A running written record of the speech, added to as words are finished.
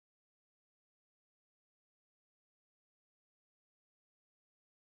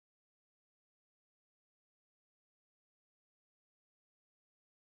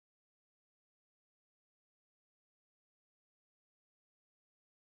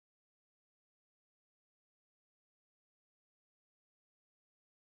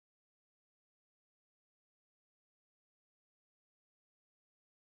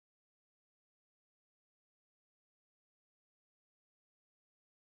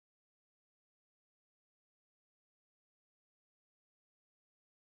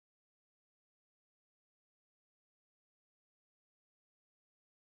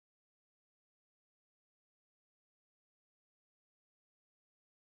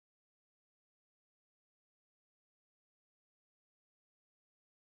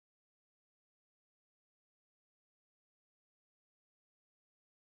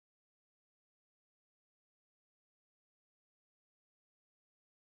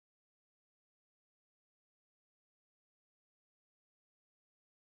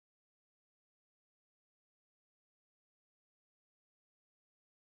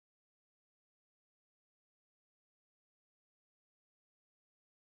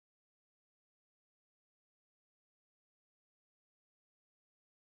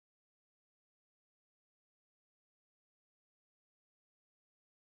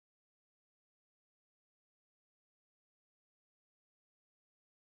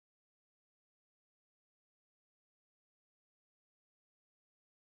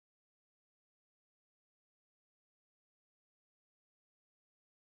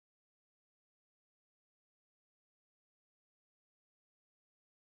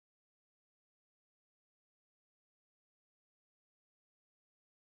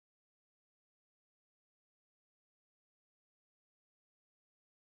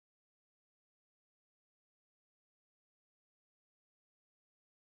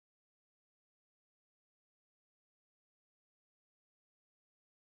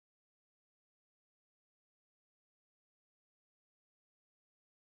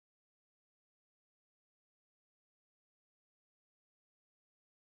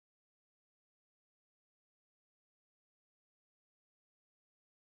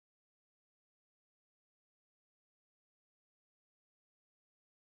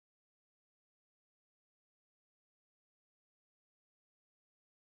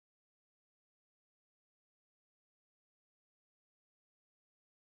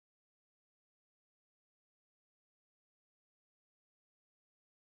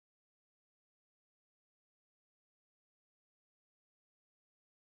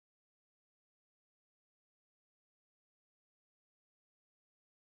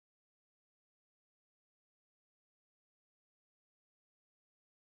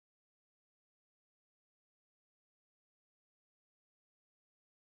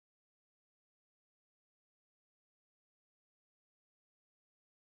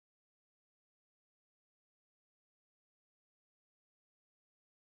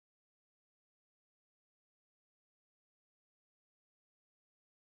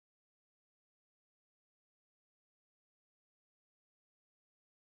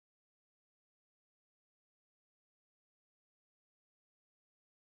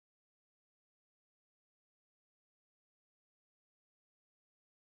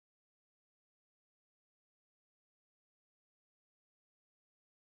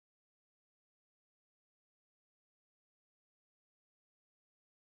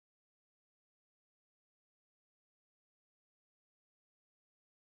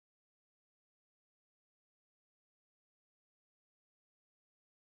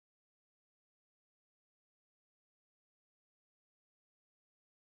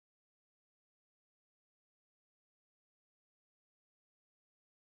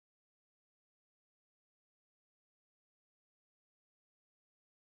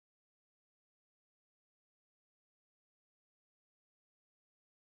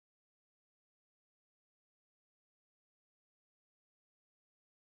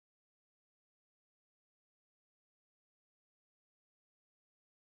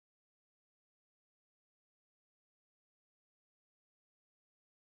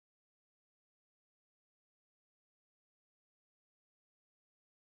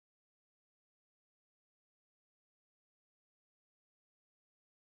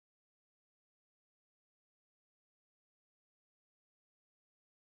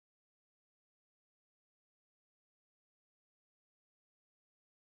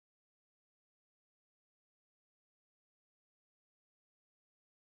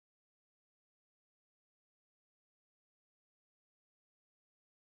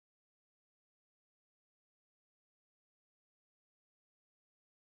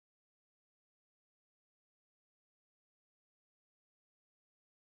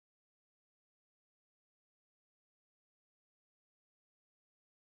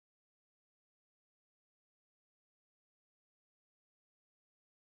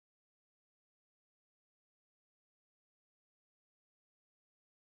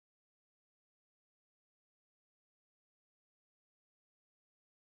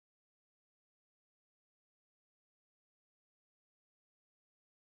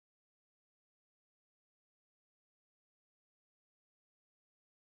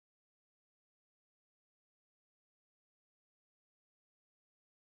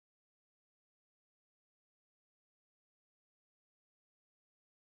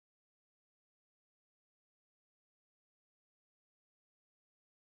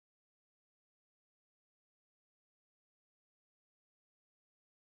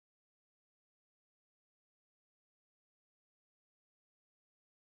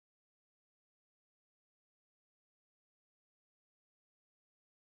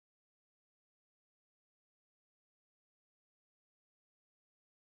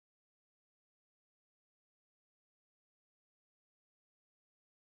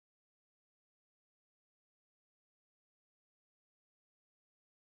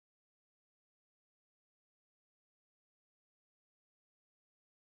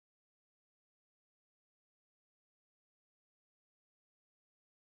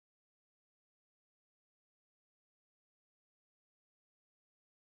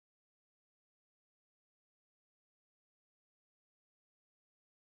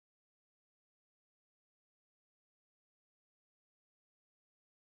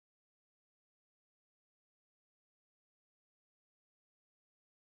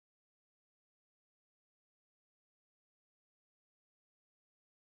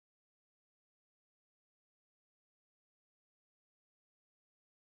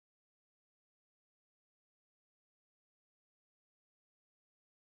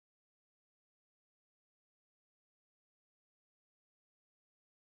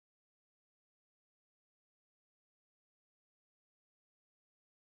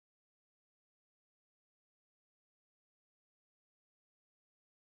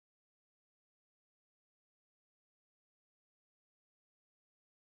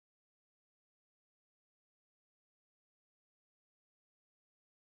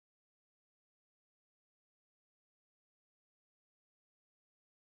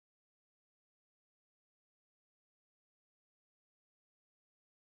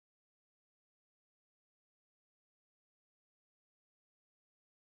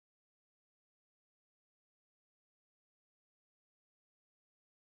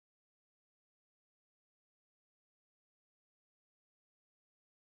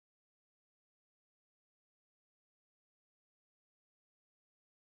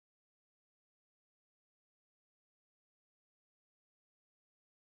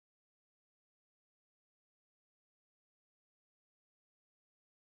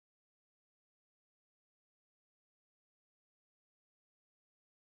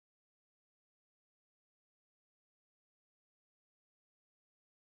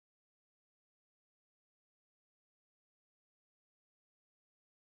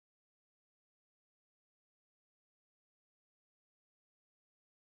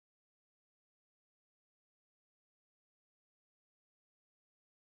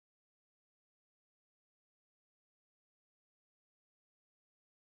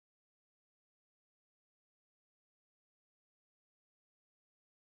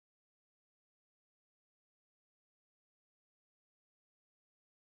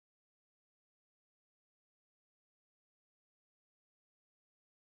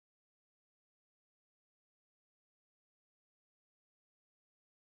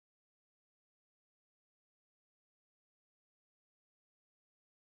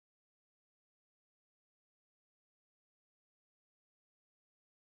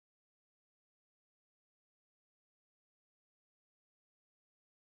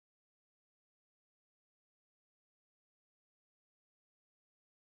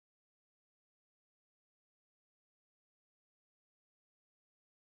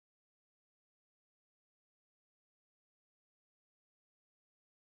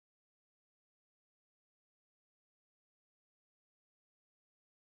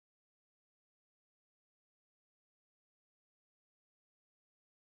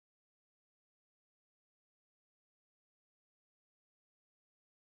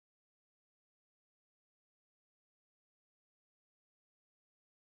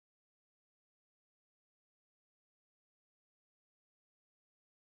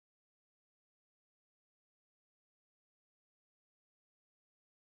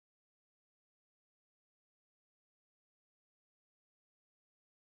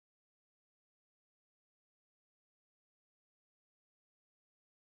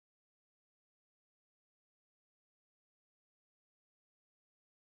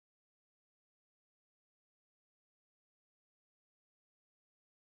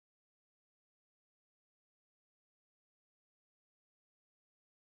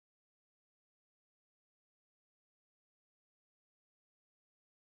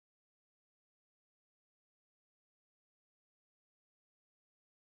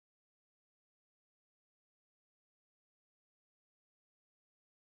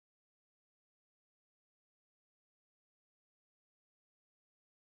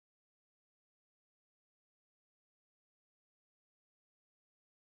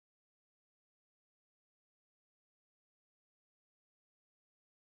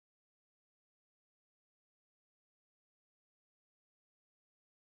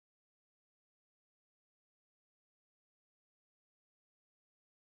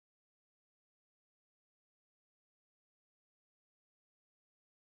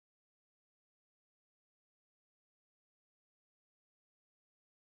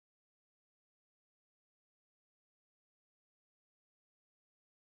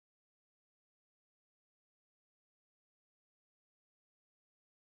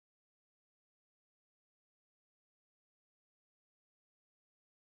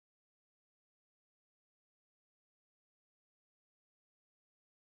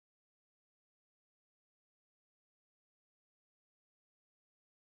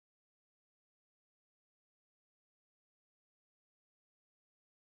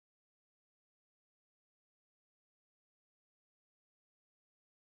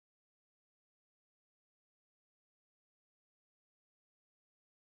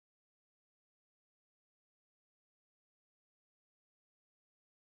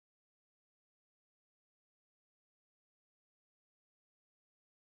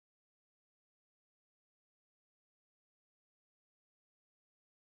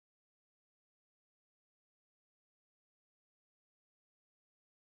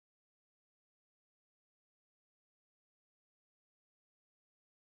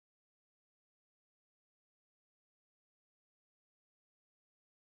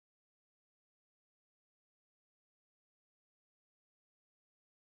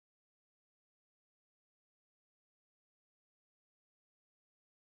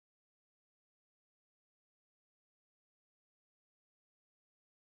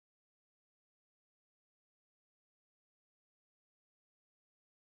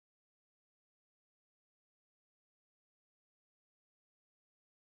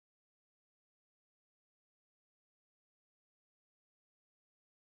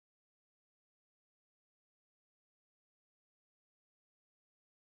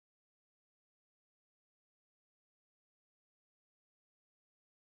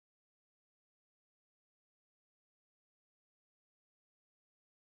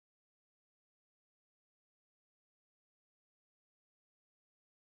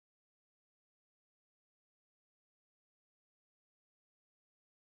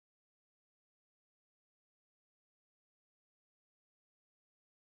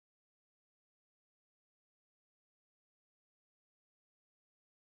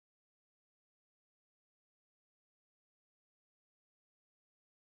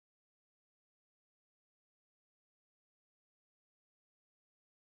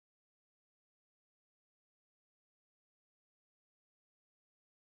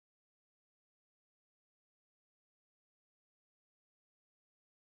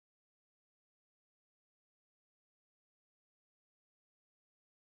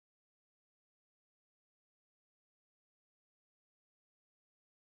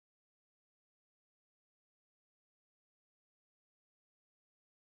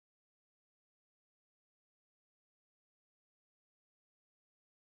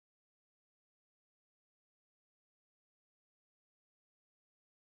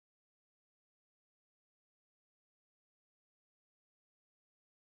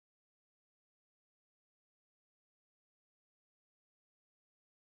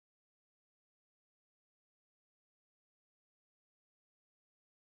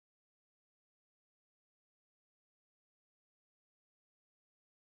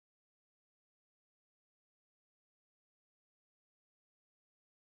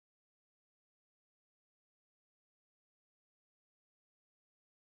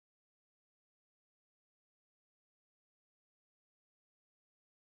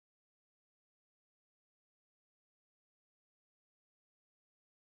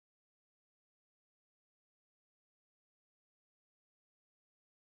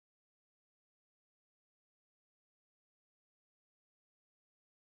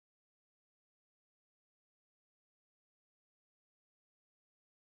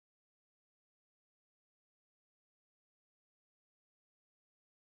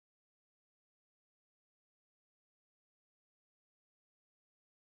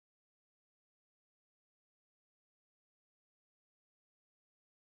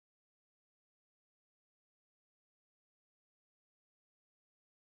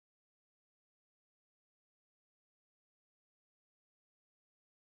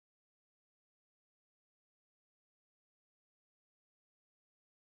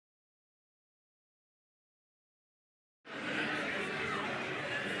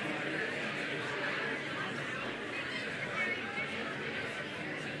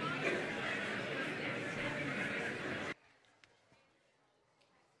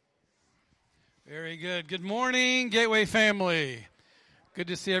Very good. Good morning, Gateway family. Good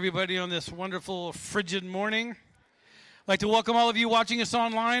to see everybody on this wonderful, frigid morning. I'd like to welcome all of you watching us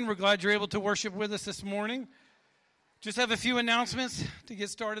online. We're glad you're able to worship with us this morning. Just have a few announcements to get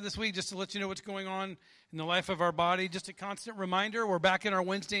started this week, just to let you know what's going on in the life of our body. Just a constant reminder, we're back in our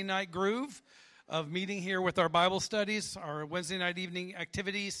Wednesday night groove of meeting here with our Bible studies, our Wednesday night evening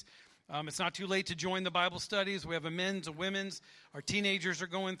activities. It's not too late to join the Bible studies. We have a men's, a women's. Our teenagers are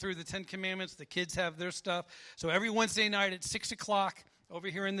going through the Ten Commandments. The kids have their stuff. So every Wednesday night at 6 o'clock over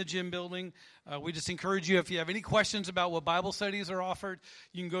here in the gym building, we just encourage you, if you have any questions about what Bible studies are offered,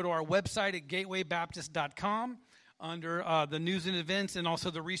 you can go to our website at gatewaybaptist.com under the news and events and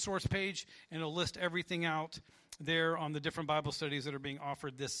also the resource page, and it'll list everything out there on the different Bible studies that are being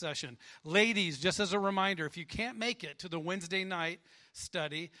offered this session. Ladies, just as a reminder, if you can't make it to the Wednesday night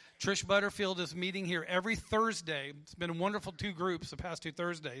study, Trish Butterfield is meeting here every Thursday. It's been a wonderful two groups the past two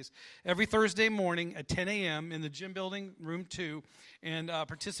Thursdays. Every Thursday morning at 10 a.m. in the gym building, room 2, and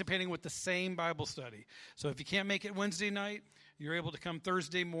participating with the same Bible study. So if you can't make it Wednesday night, you're able to come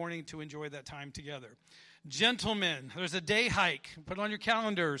Thursday morning to enjoy that time together. Gentlemen, there's a day hike. Put it on your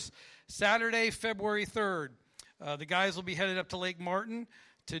calendars. Saturday, February 3rd. The guys will be headed up to Lake Martin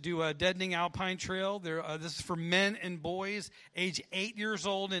to do a deadening alpine trail. This is for men and boys age 8 years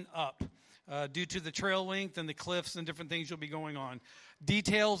old and up due to the trail length and the cliffs and different things you'll be going on.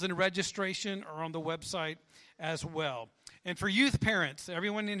 Details and registration are on the website as well. And for youth parents,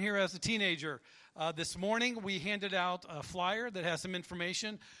 everyone in here has a teenager, this morning we handed out a flyer that has some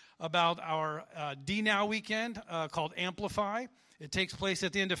information about our D-Now weekend called Amplify. It takes place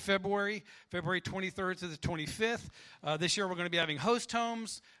at the end of February 23rd to the 25th. This year we're going to be having host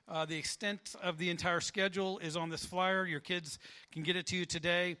homes. The extent of the entire schedule is on this flyer. Your kids can get it to you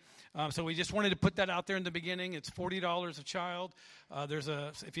today. So we just wanted to put that out there in the beginning. It's $40 a child.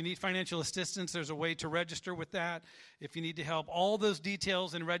 If you need financial assistance, there's a way to register with that. If you need to help, all those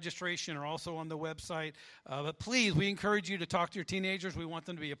details and registration are also on the website. But please, we encourage you to talk to your teenagers. We want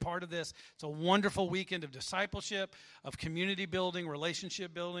them to be a part of this. It's a wonderful weekend of discipleship, of community building,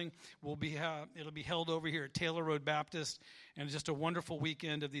 relationship building. It'll be held over here at Taylor Road Baptist, and it's just a wonderful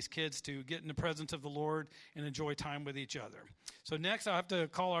weekend of these kids to get in the presence of the Lord and enjoy time with each other. So next, I'll have to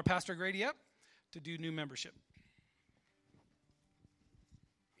call our Pastor Grady up to do new membership.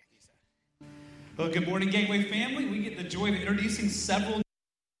 Well, good morning, Gateway family. We get the joy of introducing several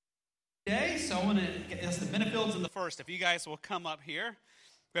today, so I want to get us the Benefields in the first. If you guys will come up here.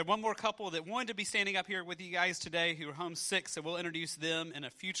 We have one more couple that wanted to be standing up here with you guys today who are homesick, so we'll introduce them in a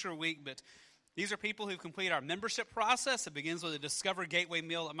future week. But these are people who complete our membership process. It begins with a Discover Gateway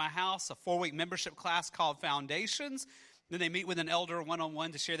meal at my house, a 4-week membership class called Foundations. Then they meet with an elder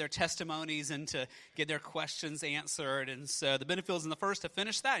one-on-one to share their testimonies and to get their questions answered. And so the Benefields in the first to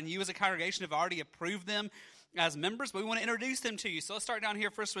finish that, and you as a congregation have already approved them as members, but we want to introduce them to you. So let's start down here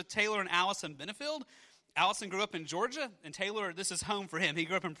first with Taylor and Allison Benefield. Allison grew up in Georgia, and Taylor, this is home for him. He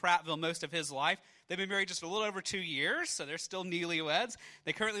grew up in Prattville most of his life. They've been married just a little over 2 years, so they're still newlyweds.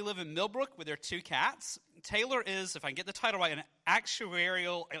 They currently live in Millbrook with their 2 cats. Taylor is, if I can get the title right, an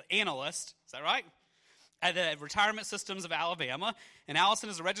actuarial analyst. Is that right? At the Retirement Systems of Alabama, and Allison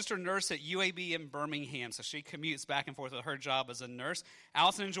is a registered nurse at UAB in Birmingham, so she commutes back and forth with her job as a nurse.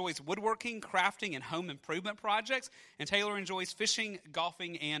 Allison enjoys woodworking, crafting, and home improvement projects, and Taylor enjoys fishing,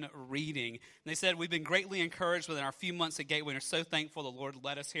 golfing, and reading. And they said, we've been greatly encouraged within our few months at Gateway, and are so thankful the Lord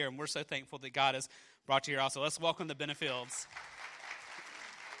led us here, and we're so thankful that God has brought you here also. Let's welcome the Benefields.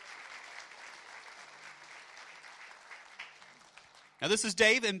 Now, this is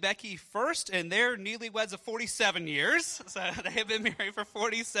Dave and Becky first, and they're newlyweds of 47 years. So they have been married for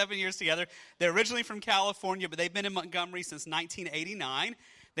 47 years together. They're originally from California, but they've been in Montgomery since 1989.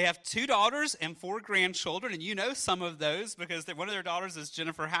 They have 2 daughters and 4 grandchildren, and you know some of those because one of their daughters is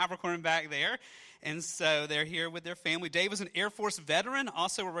Jennifer Havercorn back there. And so they're here with their family. Dave is an Air Force veteran,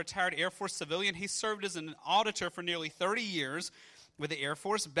 also a retired Air Force civilian. He served as an auditor for nearly 30 years with the Air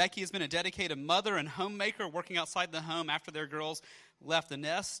Force. Becky has been a dedicated mother and homemaker, working outside the home after their girls left the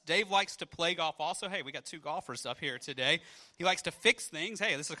nest. Dave likes to play golf also. Hey, we got 2 golfers up here today. He likes to fix things.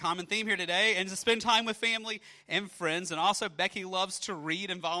 Hey, this is a common theme here today. And to spend time with family and friends. And also, Becky loves to read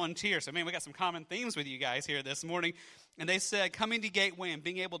and volunteer. So, man, we got some common themes with you guys here this morning. And they said coming to Gateway and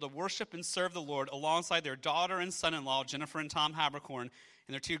being able to worship and serve the Lord alongside their daughter and son-in-law, Jennifer and Tom Havercorn, and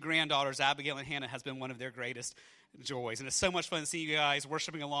their 2 granddaughters, Abigail and Hannah, has been one of their greatest joys. And it's so much fun to see you guys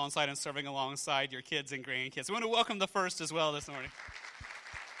worshiping alongside and serving alongside your kids and grandkids. We want to welcome the first as well this morning.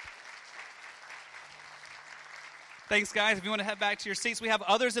 Thanks, guys. If you want to head back to your seats, we have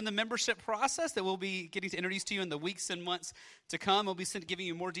others in the membership process that we'll be getting to introduce to you in the weeks and months to come. We'll be giving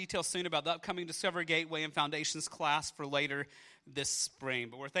you more details soon about the upcoming Discover Gateway and Foundations class for later this spring.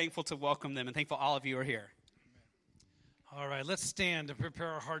 But we're thankful to welcome them and thankful all of you are here. All right, let's stand and prepare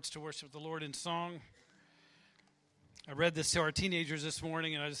our hearts to worship the Lord in song. I read this to our teenagers this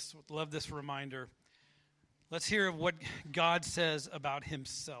morning, and I just love this reminder. Let's hear what God says about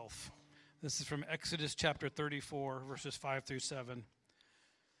himself. This is from Exodus chapter 34, verses 5 through 7.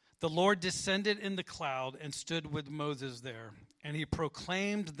 The Lord descended in the cloud and stood with Moses there, and he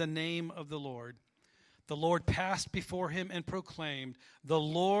proclaimed the name of the Lord. The Lord passed before him and proclaimed, the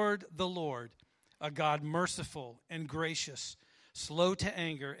Lord, a God merciful and gracious, slow to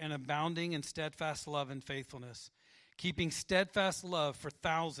anger and abounding in steadfast love and faithfulness, keeping steadfast love for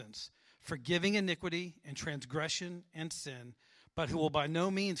thousands, forgiving iniquity and transgression and sin, but who will by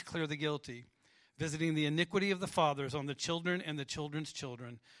no means clear the guilty, visiting the iniquity of the fathers on the children and the children's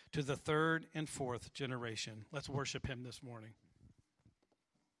children to the third and fourth generation. Let's worship him this morning.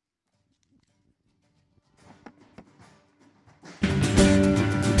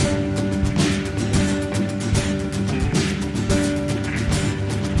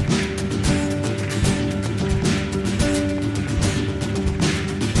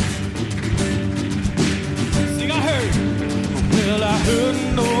 I heard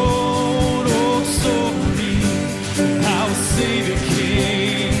an old story, how a Savior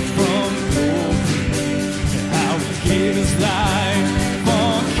came from glory, how he gave his life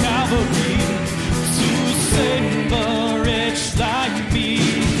on Calvary to save a wretch like me.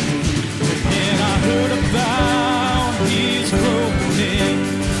 And I heard about his groaning,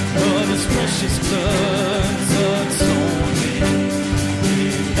 of his precious blood's atonement,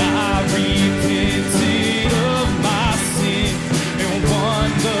 and I repented of my sin.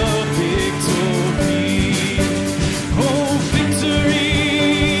 The victory, oh victory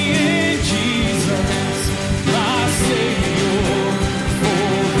in Jesus, my Savior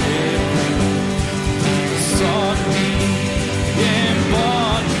forever. Sought me and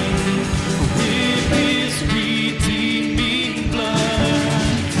bought me with his redeeming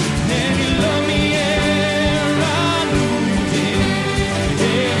blood, and he loved me ere I knew him,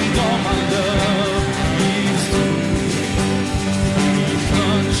 and all my love is due.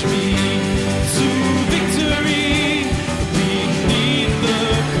 Plunge me to victory beneath the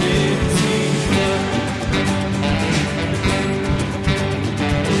cleansing flood.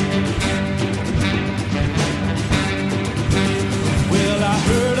 Well, I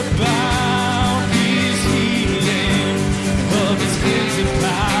heard about his healing, of his cleansing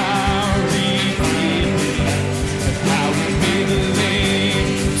power revealing, how he made the lame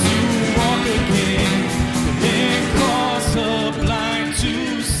to walk again and cause the blind to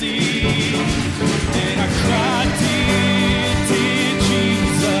see. And I cried, dear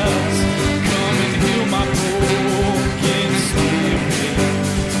Jesus, come and heal my broken spirit.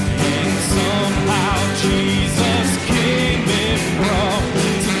 And somehow Jesus came and brought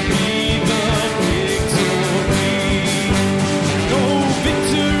to me the victory. Oh,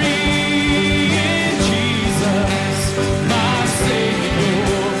 victory in Jesus, my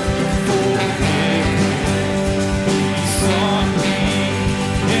Savior forever. He sought me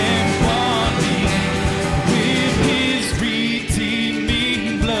and bought me with his redeeming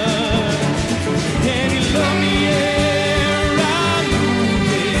blood, and he loved me ere I knew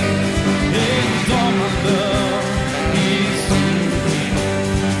him, and all my love is due.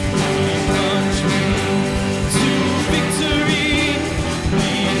 He plunged me to victory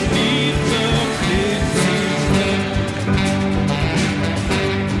beneath the cleansing flood.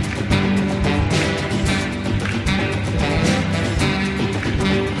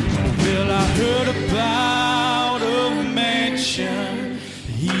 Well, I heard about a mansion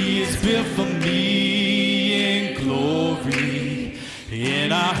he has built for me in glory,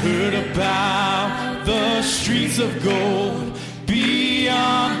 and I heard about the streets of gold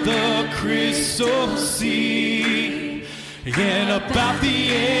beyond the crystal sea, and about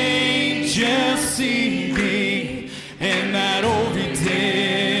the angels singing, and that old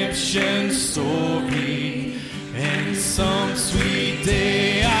redemption story. And some sweet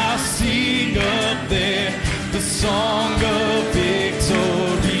day I'll sing up there the song of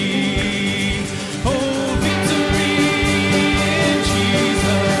victory. Oh, victory in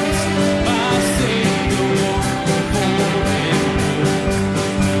Jesus, my Savior forever.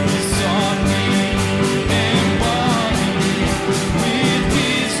 He sought me and bought me with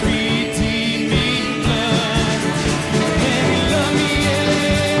his redeeming blood.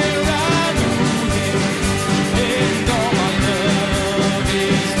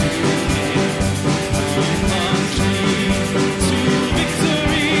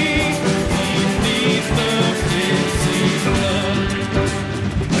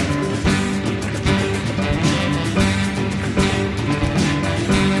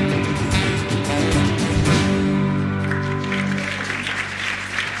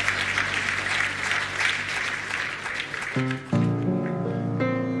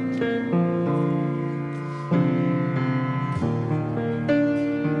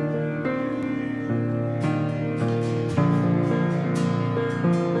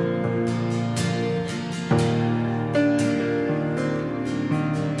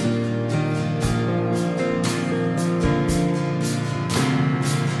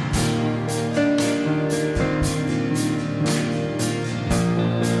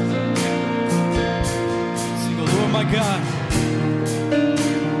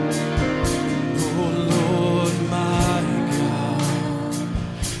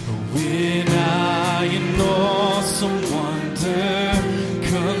 When I in awesome wonder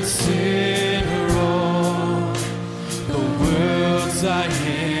consider all the worlds thy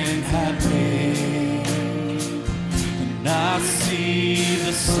hand had made, and I see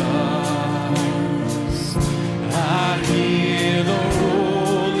the stars, I hear the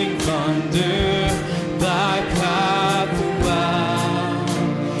rolling thunder, thy path about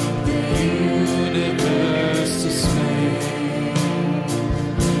the universe display.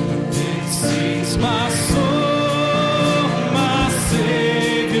 Then sings my soul, my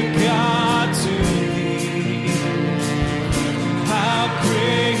Savior God, to thee. How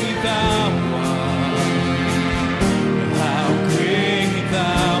great thou art, how great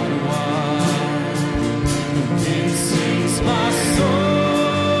thou art. Then sings my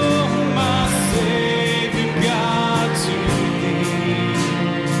soul, my Savior God, to thee.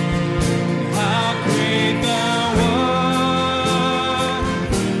 How great thou art,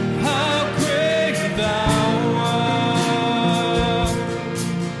 how great thou art.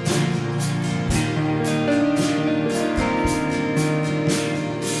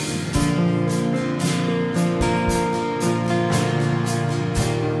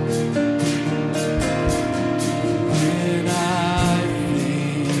 When I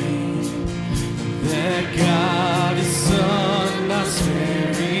think that God His Son not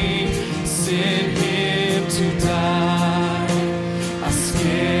sparing sent Him to die, I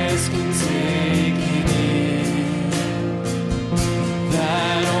scarce can take it in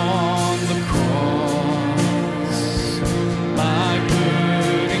that on the cross my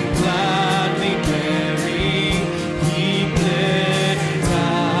burden gladly bearing, He bled and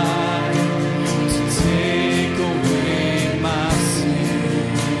died to take away my sin.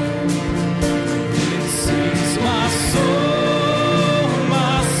 Then sings my soul,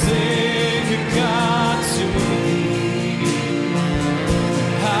 my Savior God, to thee.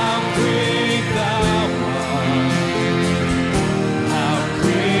 How great thou art, how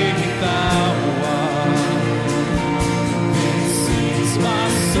great thou art. Then sings my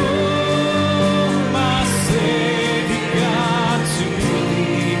soul, my Savior God, to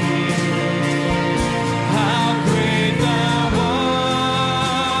thee. How great thou art,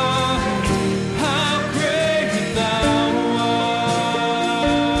 how great thou art.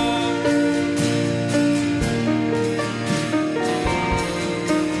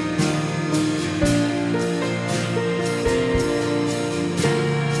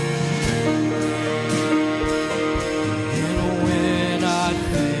 And when I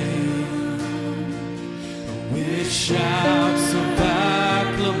think with shouts of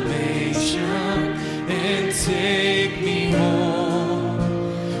acclamation and take me home,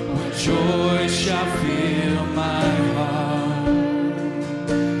 when joy shall fill my heart,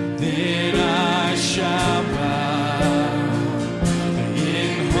 then I shall bow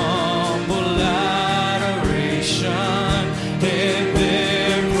in humble adoration and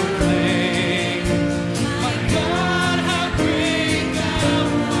there proclaim, my God, how great thou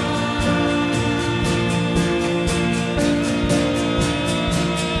art.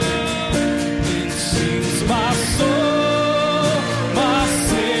 Then sings my soul, my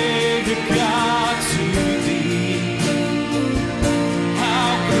Savior God, to thee. How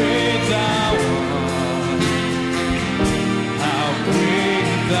great thou art, how great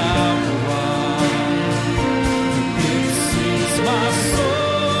thou art. Then sings my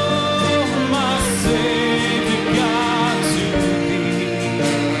soul, my Savior God, to thee.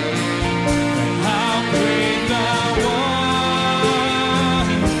 How great thou art,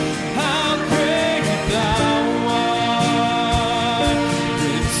 how great thou art.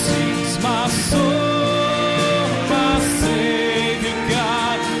 Then sings my soul, my Savior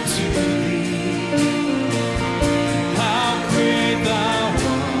God, to thee. How great thou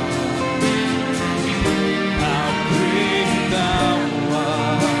art, how great thou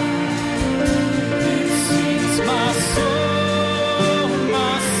art. Then sings my soul,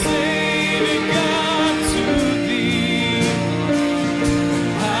 my Savior God, to thee.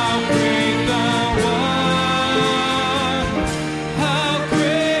 How great thou art, how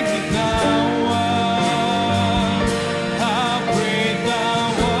great thou art, how great thou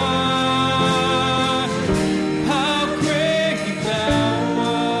art, how great thou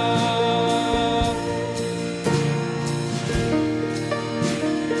art.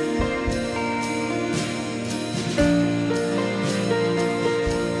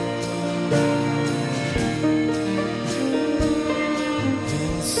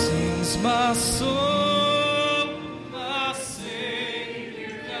 Then sings my soul, my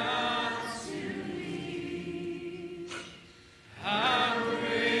Savior God, to thee. How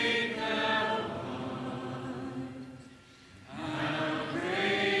great thou art, how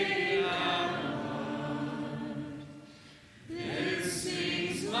great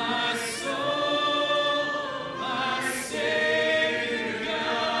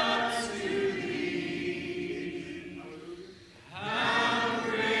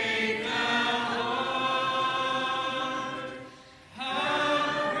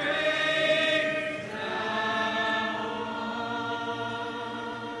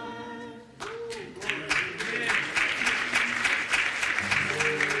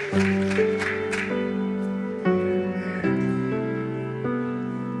I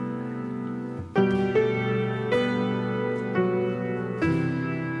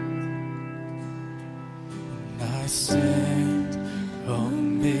stand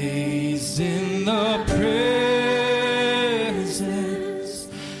amazed in the presence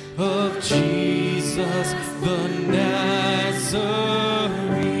of Jesus the Nazarene,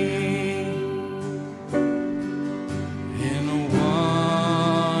 and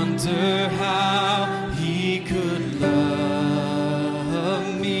wonder how he could love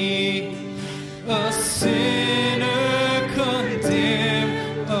me, a sinner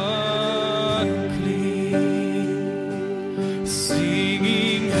condemned unclean,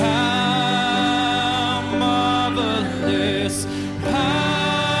 singing how marvelous,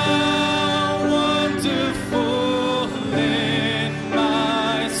 how wonderful, and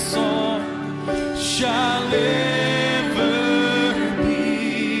my song shall ever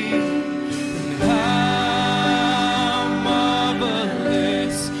be. How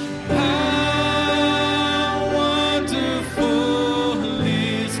marvelous, how wonderful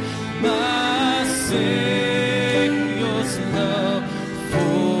is my Savior's love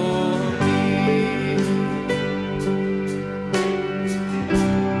for me.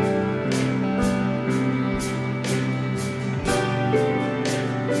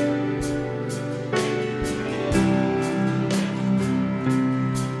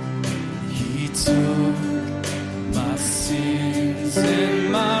 He took my sins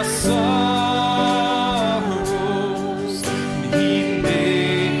and my sorrows, and he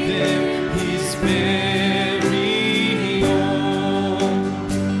made them his very own.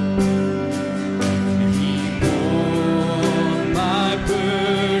 He bore my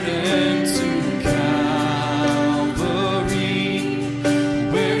burden to Calvary,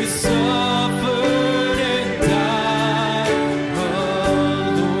 where he suffered and died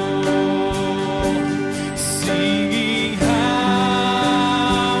alone, singing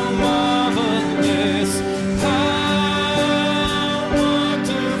how marvelous, how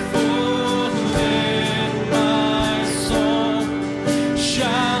wonderful, and my song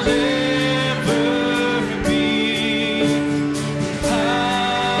shall ever be.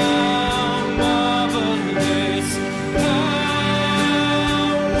 How marvelous, how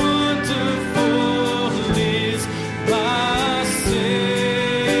wonderful is my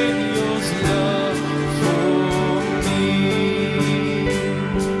Savior's love for me.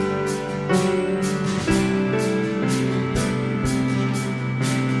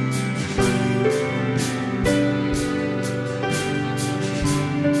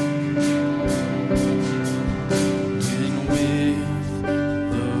 And with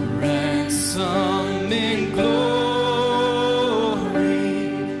the ransoming glory,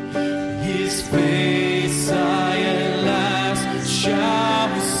 his face I at last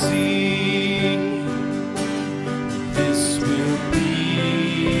shall see. This will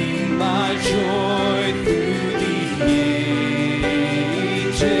be my joy through the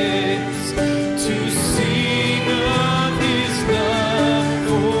ages, to sing of his love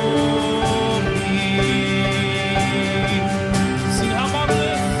for me. Sing how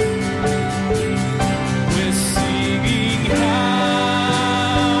marvelous. We're singing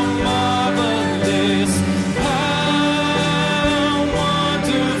how marvelous, how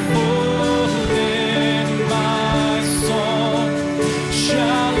wonderful, and my song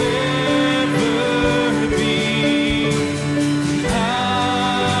shall ever be.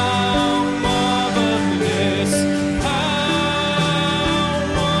 How marvelous, how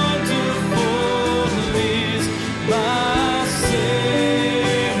wonderful is my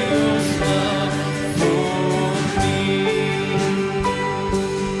Savior's love for me.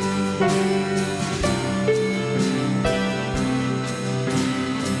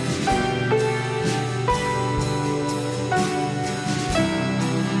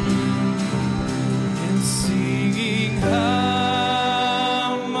 And singing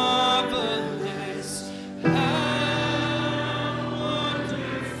how marvelous, how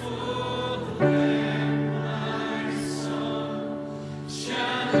wonderful, and my song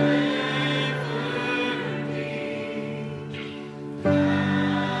shall ever be.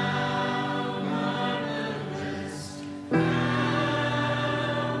 How marvelous,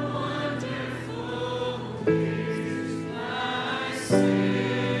 how wonderful is my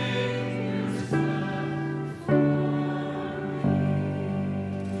Savior's love.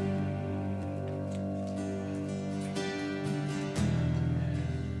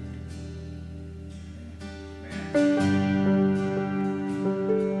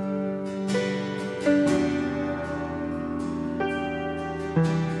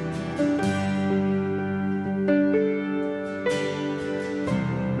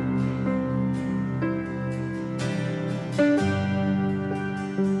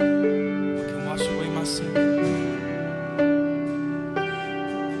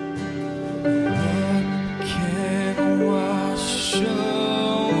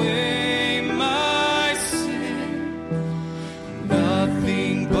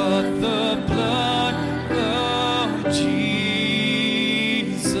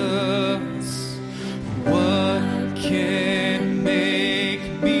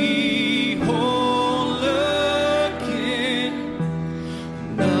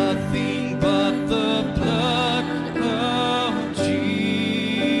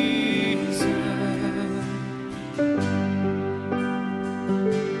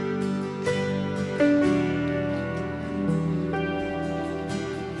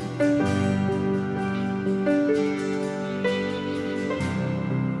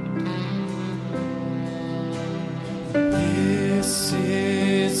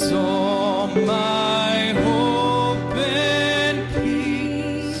 my hope and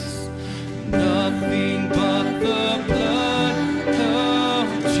peace, nothing but the blood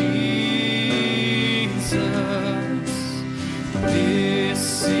of Jesus.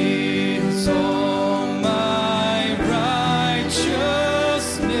 This is all my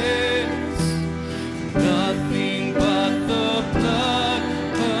righteousness, nothing but the blood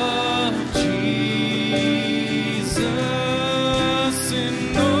of Jesus.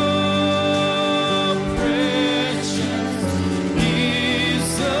 And oh, precious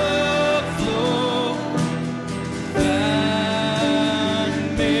is the flow that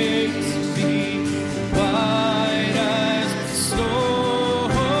makes me white as snow.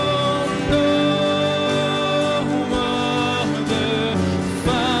 No other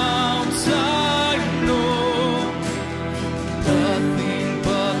fount I know, nothing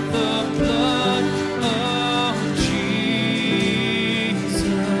but the blood of Jesus.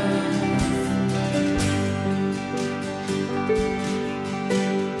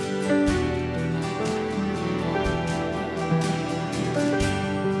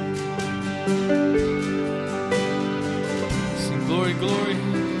 Sing glory, glory.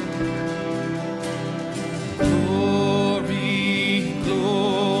 Glory,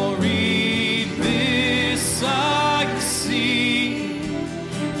 glory, this I see,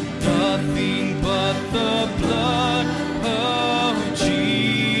 nothing but the blood of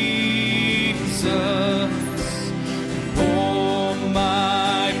Jesus. All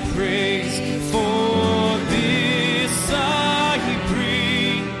my praise for this I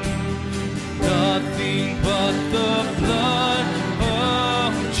bring, nothing but the blood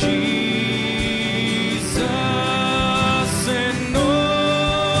of Jesus. And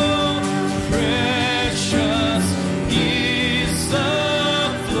oh, precious is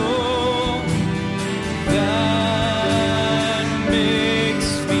the flow that makes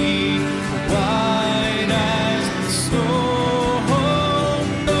me white as snow.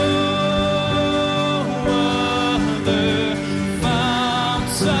 No other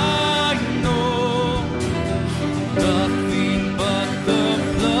fount I know, nothing but the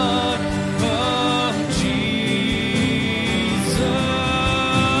blood of Jesus.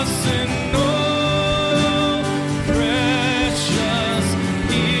 And oh, precious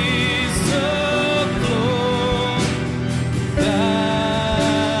is the flow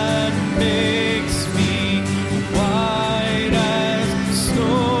that makes me white as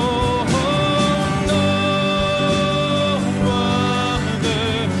snow. No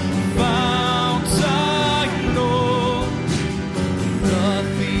other fount I know,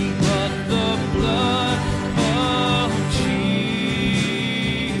 nothing but the blood of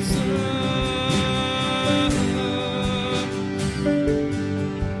Jesus.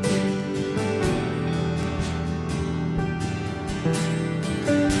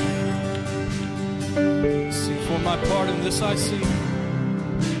 Sing for my part in this I sing.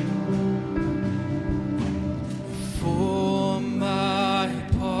 For my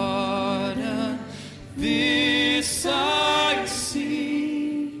pardon, this I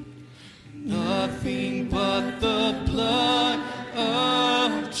see, nothing but the blood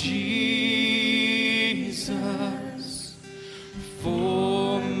of Jesus.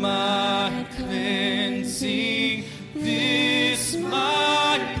 For my cleansing, this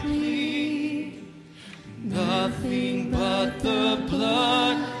my plea, nothing but the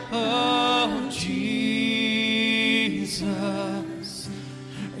blood of Jesus.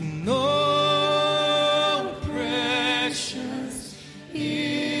 And oh, precious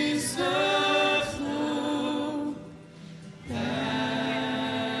is the flow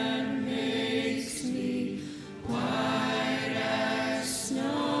that makes me white as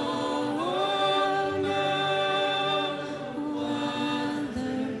snow. No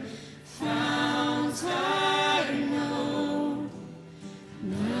other fount I know,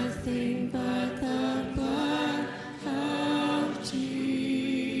 nothing but the blood of Jesus.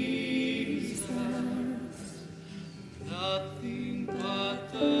 Nothing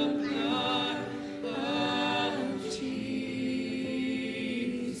but the blood of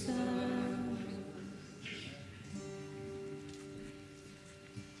Jesus.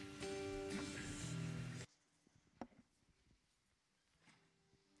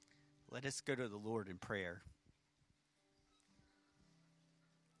 Let us go to the Lord in prayer.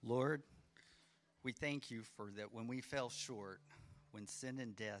 Lord, we thank you for that when we fell short, when sin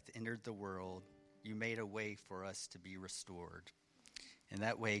and death entered the world, you made a way for us to be restored. And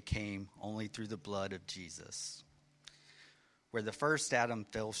that way came only through the blood of Jesus. Where the first Adam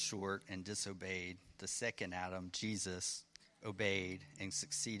fell short and disobeyed, the second Adam, Jesus, obeyed and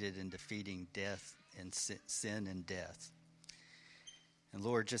succeeded in defeating death and sin and death. And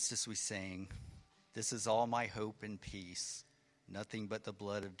Lord, just as we sang, this is all my hope and peace, nothing but the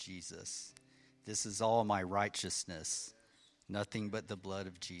blood of Jesus. This is all my righteousness, nothing but the blood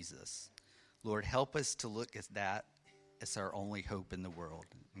of Jesus. Lord, help us to look at that as our only hope in the world,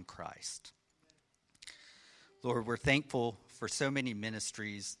 in Christ. Lord, we're thankful for so many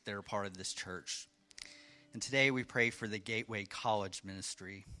ministries that are part of this church. And today we pray for the Gateway College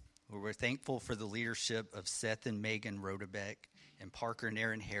ministry. Lord, we're thankful for the leadership of Seth and Megan Rodebeck and Parker and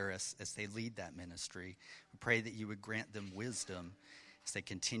Aaron Harris as they lead that ministry. We pray that you would grant them wisdom as they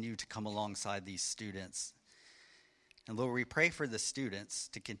continue to come alongside these students. And Lord, we pray for the students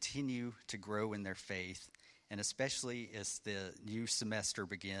to continue to grow in their faith, and especially as the new semester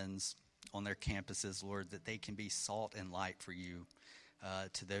begins on their campuses, Lord, that they can be salt and light for you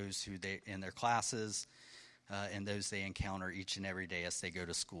to those who they in their classes and those they encounter each and every day as they go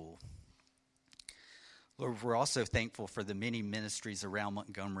to school. Lord, we're also thankful for the many ministries around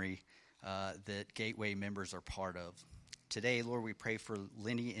Montgomery that Gateway members are part of. Today, Lord, we pray for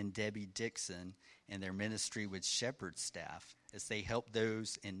Lenny and Debbie Dixon and their ministry with Shepherd staff as they help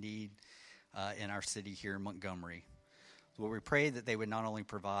those in need in our city here in Montgomery. Lord, we pray that they would not only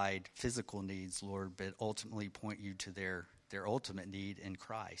provide physical needs, Lord, but ultimately point you to their ultimate need in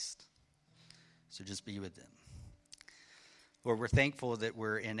Christ. So just be with them. Lord, we're thankful that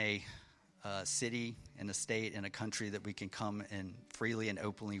we're in a city, in a state, in a country that we can come and freely and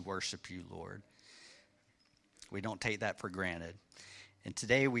openly worship you, Lord. We don't take that for granted. And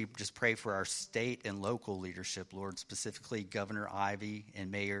today we just pray for our state and local leadership, Lord, specifically Governor Ivey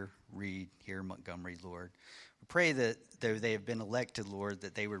and Mayor Reed here in Montgomery, Lord. We pray that though they have been elected, Lord,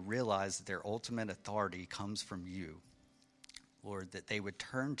 that they would realize that their ultimate authority comes from you. Lord, that they would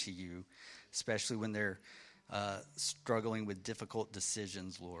turn to you, especially when they're struggling with difficult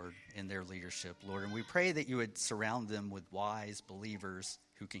decisions, Lord, in their leadership, Lord. And we pray that you would surround them with wise believers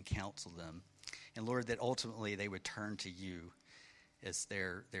who can counsel them. And Lord, that ultimately they would turn to you as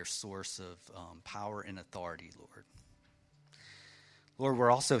their source of power and authority, Lord. Lord,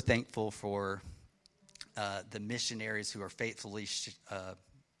 we're also thankful for the missionaries who are faithfully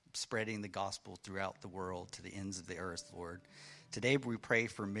spreading the gospel throughout the world to the ends of the earth, Lord. Today we pray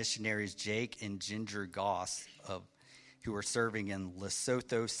for missionaries Jake and Ginger Goss who are serving in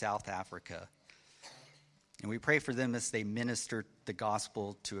Lesotho, South Africa. And we pray for them as they minister the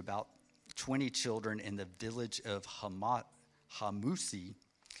gospel to about 20 children in the village of Hamusi.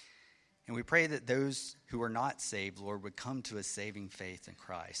 And we pray that those who are not saved, Lord, would come to a saving faith in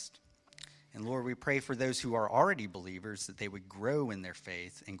Christ. And Lord, we pray for those who are already believers that they would grow in their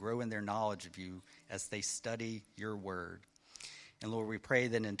faith and grow in their knowledge of you as they study your word. And Lord, we pray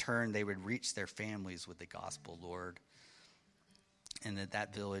that in turn they would reach their families with the gospel, Lord, and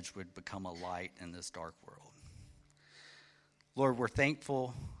that village would become a light in this dark world. Lord, we're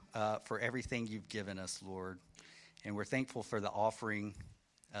thankful for everything you've given us, Lord, and we're thankful for the offering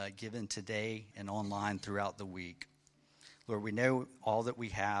given today and online throughout the week. Lord, we know all that we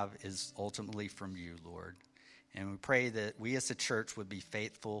have is ultimately from you, Lord, and we pray that we as a church would be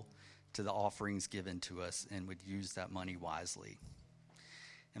faithful to the offerings given to us and would use that money wisely.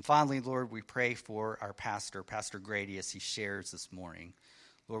 And finally, Lord, we pray for our pastor, Pastor Grady, as he shares this morning.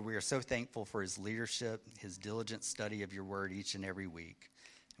 Lord, we are so thankful for his leadership, his diligent study of your word each and every week.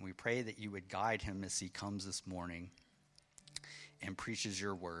 And we pray that you would guide him as he comes this morning and preaches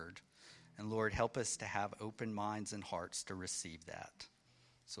your word. And Lord, help us to have open minds and hearts to receive that.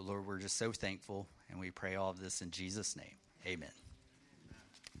 So Lord, we're just so thankful, and we pray all of this in Jesus' name. Amen.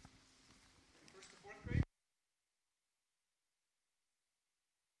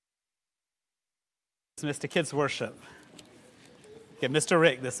 Mr. Kids Worship. Get Mr.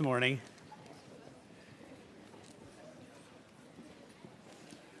 Rick this morning.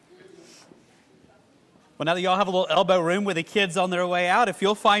 Well, now that y'all have a little elbow room with the kids on their way out, if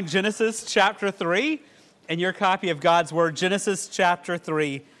you'll find Genesis chapter 3 in your copy of God's Word, Genesis chapter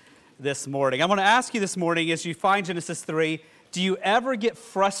 3 this morning. I want to ask you this morning, as you find Genesis 3, do you ever get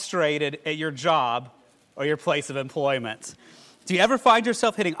frustrated at your job or your place of employment? Do you ever find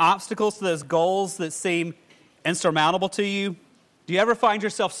yourself hitting obstacles to those goals that seem insurmountable to you? Do you ever find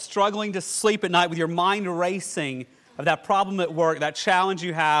yourself struggling to sleep at night with your mind racing of that problem at work, that challenge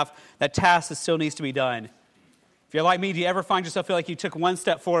you have, that task that still needs to be done? If you're like me, do you ever find yourself feel like you took one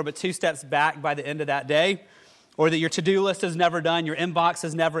step forward but 2 steps back by the end of that day? Or that your to-do list is never done, your inbox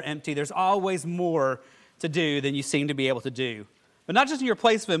is never empty? There's always more to do than you seem to be able to do. But not just in your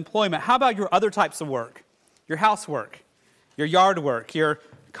place of employment. How about your other types of work? Your housework, your yard work, your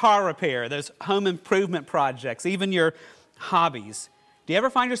car repair, those home improvement projects, even your hobbies. Do you ever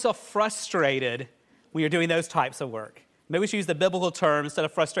find yourself frustrated when you're doing those types of work? Maybe we should use the biblical term instead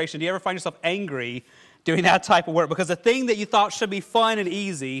of frustration. Do you ever find yourself angry doing that type of work? Because the thing that you thought should be fun and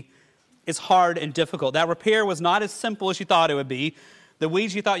easy is hard and difficult. That repair was not as simple as you thought it would be. The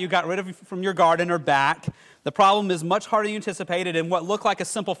weeds you thought you got rid of from your garden are back. The problem is much harder than you anticipated, and what looked like a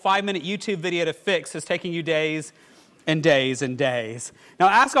simple 5-minute YouTube video to fix is taking you days and days and days. Now,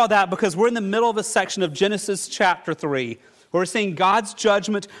 I ask all that because we're in the middle of a section of Genesis chapter 3, where we're seeing God's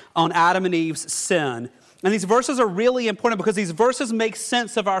judgment on Adam and Eve's sin. And these verses are really important because these verses make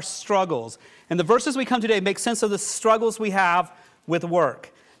sense of our struggles. And the verses we come today make sense of the struggles we have with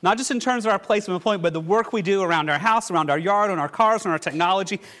work. Not just in terms of our place of employment, but the work we do around our house, around our yard, on our cars, on our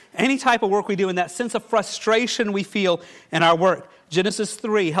technology, any type of work we do, and that sense of frustration we feel in our work. Genesis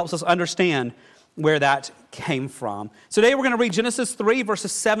 3 helps us understand where that came from. So today we're going to read Genesis 3,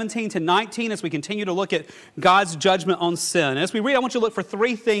 verses 17 to 19 as we continue to look at God's judgment on sin. And as we read, I want you to look for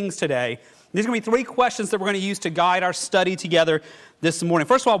 3 things today. These are going to be 3 questions that we're going to use to guide our study together this morning.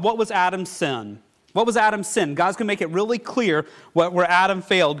 First of all, what was Adam's sin? What was Adam's sin? God's going to make it really clear where Adam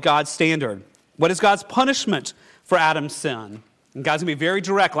failed God's standard. What is God's punishment for Adam's sin? And God's going to be very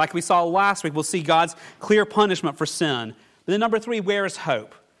direct. Like we saw last week, we'll see God's clear punishment for sin. But then number 3, where is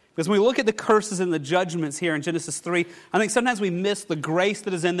hope? Because when we look at the curses and the judgments here in Genesis 3, I think sometimes we miss the grace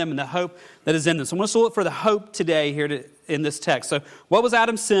that is in them and the hope that is in them. So I want us to look for the hope today here in this text. So what was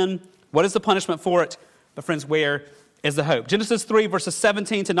Adam's sin? What is the punishment for it? But friends, where is the hope? Genesis 3, verses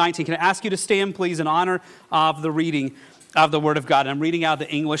 17 to 19. Can I ask you to stand, please, in honor of the reading of the Word of God? And I'm reading out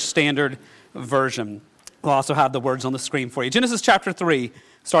the English Standard Version. We'll also have the words on the screen for you. Genesis chapter 3,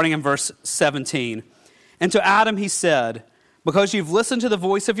 starting in verse 17. And to Adam he said, because you've listened to the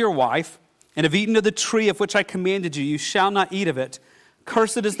voice of your wife, and have eaten of the tree of which I commanded you, you shall not eat of it.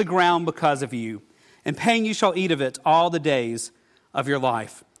 Cursed is the ground because of you. In pain you shall eat of it all the days of your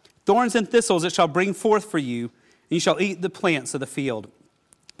life. Thorns and thistles it shall bring forth for you, and you shall eat the plants of the field.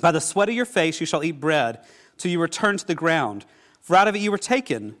 By the sweat of your face you shall eat bread, till you return to the ground. For out of it you were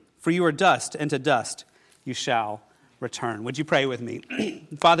taken, for you are dust, and to dust you shall return. Would you pray with me?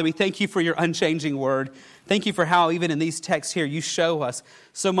 Father, we thank you for your unchanging word. Thank you for how even in these texts here you show us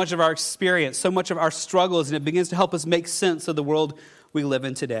so much of our experience, so much of our struggles, and it begins to help us make sense of the world we live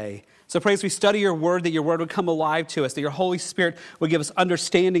in today. So pray as we study your word, that your word would come alive to us, that your Holy Spirit would give us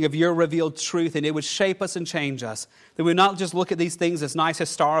understanding of your revealed truth, and it would shape us and change us. That we would not just look at these things as nice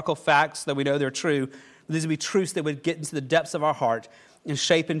historical facts that we know they're true, but these would be truths that would get into the depths of our heart and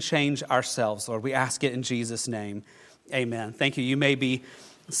shape and change ourselves. Lord, we ask it in Jesus' name. Amen. Thank you. You may be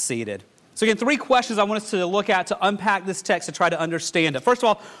seated. So again, 3 questions I want us to look at to unpack this text to try to understand it. First of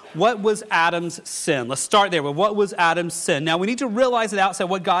all, what was Adam's sin? Let's start there with what was Adam's sin. Now, we need to realize at the outset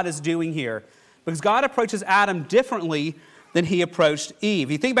what God is doing here, because God approaches Adam differently than he approached Eve.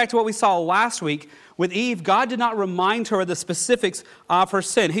 If you think back to what we saw last week, with Eve, God did not remind her of the specifics of her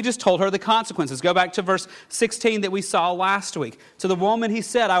sin. He just told her the consequences. Go back to verse 16 that we saw last week. To the woman he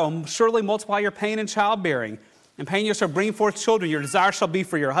said, I will surely multiply your pain in childbearing. In pain you shall bring forth children. Your desire shall be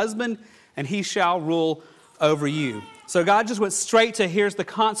for your husband, and he shall rule over you. So God just went straight to here's the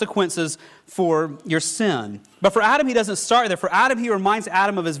consequences for your sin. But for Adam, he doesn't start there. For Adam, he reminds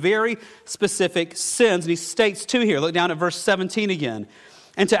Adam of his very specific sins. And he states 2 here. Look down at verse 17 again.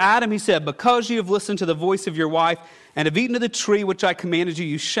 And to Adam he said, because you have listened to the voice of your wife and have eaten of the tree which I commanded you,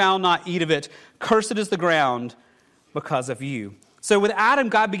 you shall not eat of it. Cursed is the ground because of you. So with Adam,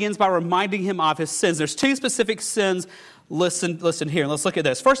 God begins by reminding him of his sins. There's 2 specific sins listed here. Let's look at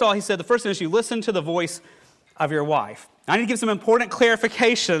this. First of all, he said the first thing is you listen to the voice of your wife. I need to give some important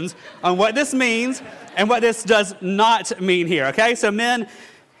clarifications on what this means and what this does not mean here, okay? So men,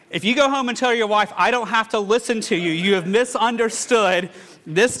 if you go home and tell your wife, I don't have to listen to you, you have misunderstood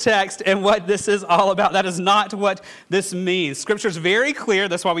this text and what this is all about. That is not what this means. Scripture is very clear.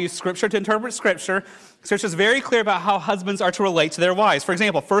 That's why we use Scripture to interpret Scripture. Scripture is very clear about how husbands are to relate to their wives. For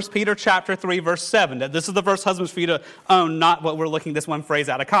example, 1 Peter chapter 3, verse 7. This is the verse husbands for you to own, not what we're looking this one phrase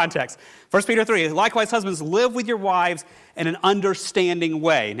out of context. 1 Peter 3, likewise, husbands, live with your wives in an understanding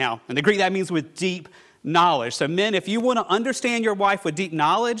way. Now, in the Greek, that means with deep knowledge. So men, if you want to understand your wife with deep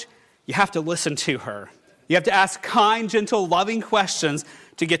knowledge, you have to listen to her. You have to ask kind, gentle, loving questions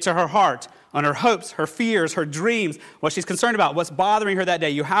to get to her heart, on her hopes, her fears, her dreams, what she's concerned about, what's bothering her that day.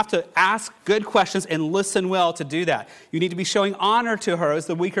 You have to ask good questions and listen well to do that. You need to be showing honor to her as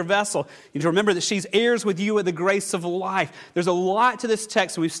the weaker vessel. You need to remember that she's heirs with you of the grace of life. There's a lot to this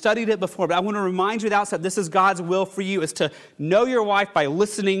text, and we've studied it before, but I want to remind you at the outset, this is God's will for you, is to know your wife by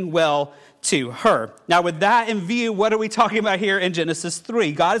listening well to her. Now, with that in view, what are we talking about here in Genesis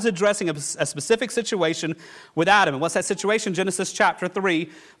 3? God is addressing a specific situation with Adam. And what's that situation? Genesis chapter 3,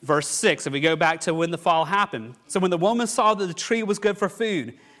 verse 6. If we go back to when the fall happened. So when the woman saw that the tree was good for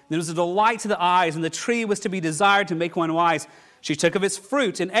food, there was a delight to the eyes, and the tree was to be desired to make one wise, she took of its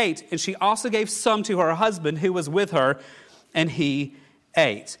fruit and ate, and she also gave some to her husband who was with her, and he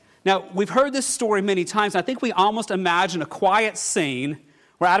ate. Now, we've heard this story many times, and I think we almost imagine a quiet scene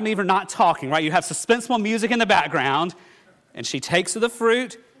where Adam and Eve are not talking, right? You have suspenseful music in the background, and she takes of the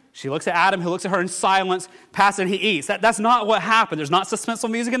fruit, she looks at Adam, who looks at her in silence, passes it, and he eats. That's not what happened. There's not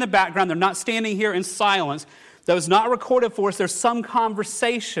suspenseful music in the background. They're not standing here in silence. That was not recorded for us. There's some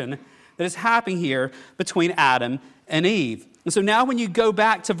conversation that is happening here between Adam and Eve. And so now when you go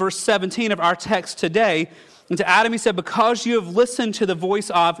back to verse 17 of our text today, and to Adam he said, because you have listened to the voice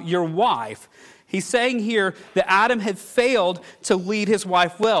of your wife. He's saying here that Adam had failed to lead his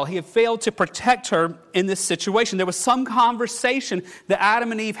wife well. He had failed to protect her in this situation. There was some conversation that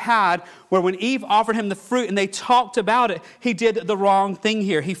Adam and Eve had where when Eve offered him the fruit and they talked about it, he did the wrong thing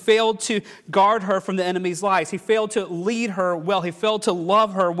here. He failed to guard her from the enemy's lies. He failed to lead her well. He failed to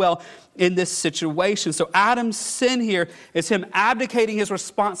love her well in this situation. So Adam's sin here is him abdicating his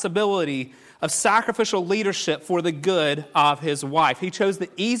responsibility of sacrificial leadership for the good of his wife. He chose the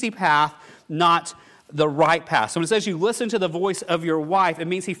easy path, not the right path. So when it says you listen to the voice of your wife, it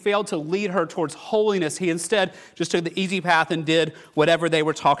means he failed to lead her towards holiness. He instead just took the easy path and did whatever they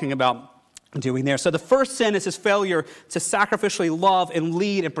were talking about doing there. So the first sin is his failure to sacrificially love and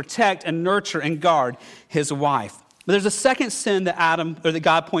lead and protect and nurture and guard his wife. But there's a second sin that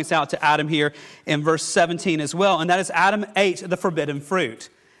God points out to Adam here in verse 17 as well, and that is Adam ate the forbidden fruit.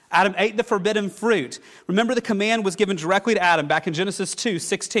 Adam ate the forbidden fruit. Remember, the command was given directly to Adam back in Genesis 2,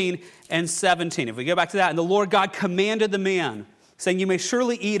 16 and 17. If we go back to that, and the Lord God commanded the man, saying, you may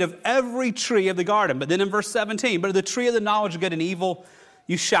surely eat of every tree of the garden. But then in verse 17, but of the tree of the knowledge of good and evil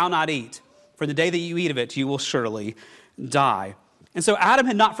you shall not eat. For the day that you eat of it, you will surely die. And so Adam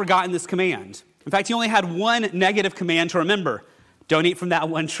had not forgotten this command. In fact, he only had one negative command to remember. Don't eat from that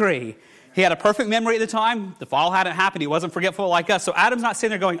one tree. He had a perfect memory at the time. The fall hadn't happened. He wasn't forgetful like us. So Adam's not sitting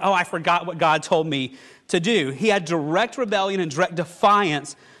there going, oh, I forgot what God told me to do. He had direct rebellion and direct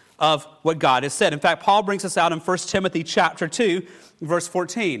defiance of what God has said. In fact, Paul brings us out in 1 Timothy chapter 2, verse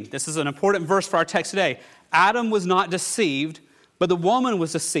 14. This is an important verse for our text today. Adam was not deceived, but the woman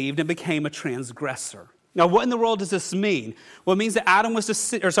was deceived and became a transgressor. Now, what in the world does this mean? Well, it means that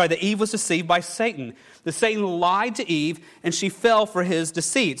that Eve was deceived by Satan. That Satan lied to Eve, and she fell for his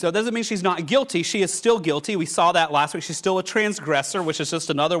deceit. So it doesn't mean she's not guilty. She is still guilty. We saw that last week. She's still a transgressor, which is just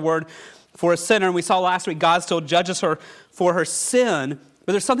another word for a sinner. And we saw last week God still judges her for her sin.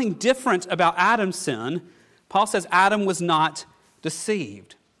 But there's something different about Adam's sin. Paul says Adam was not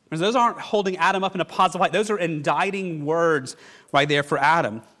deceived. Those aren't holding Adam up in a positive light. Those are indicting words right there for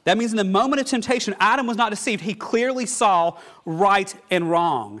Adam. That means in the moment of temptation, Adam was not deceived. He clearly saw right and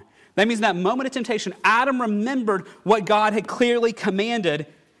wrong. That means in that moment of temptation, Adam remembered what God had clearly commanded,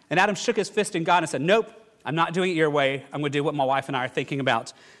 and Adam shook his fist at God and said, nope, I'm not doing it your way. I'm going to do what my wife and I are thinking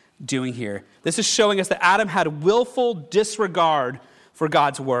about doing here. This is showing us that Adam had willful disregard for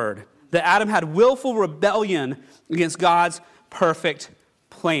God's word. That Adam had willful rebellion against God's perfect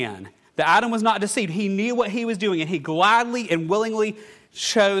plan. That Adam was not deceived. He knew what he was doing, and he gladly and willingly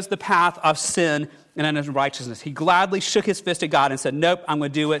chose the path of sin and unrighteousness. He gladly shook his fist at God and said, nope, I'm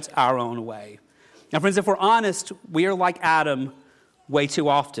going to do it our own way. Now, friends, if we're honest, we are like Adam way too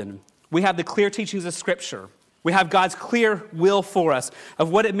often. We have the clear teachings of Scripture. We have God's clear will for us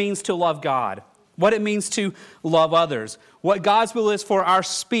of what it means to love God, what it means to love others, what God's will is for our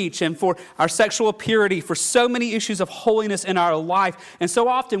speech and for our sexual purity, for so many issues of holiness in our life. And so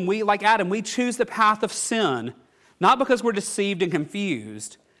often we, like Adam, we choose the path of sin, not because we're deceived and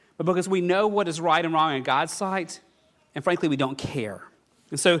confused, but because we know what is right and wrong in God's sight, and frankly, we don't care.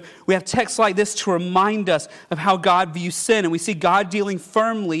 And so we have texts like this to remind us of how God views sin, and we see God dealing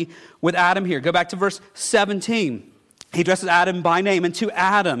firmly with Adam here. Go back to verse 17. He addresses Adam by name, and to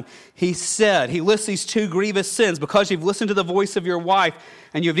Adam he said, he lists these two grievous sins, because you've listened to the voice of your wife,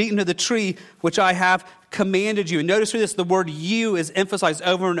 and you've eaten of the tree which I have commanded you. And notice through this, the word you is emphasized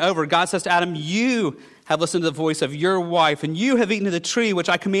over and over. God says to Adam, you have listened to the voice of your wife, and you have eaten of the tree which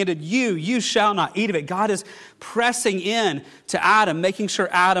I commanded you. You shall not eat of it. God is pressing in to Adam, making sure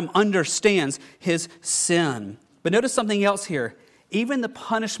Adam understands his sin. But notice something else here. Even the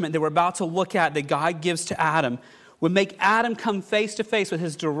punishment that we're about to look at that God gives to Adam would make Adam come face to face with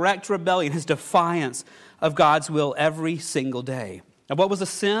his direct rebellion, his defiance of God's will every single day. Now, what was the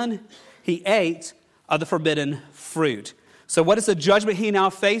sin? He ate of the forbidden fruit. So what is the judgment he now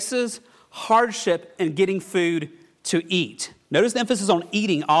faces? hardship in getting food to eat. Notice the emphasis on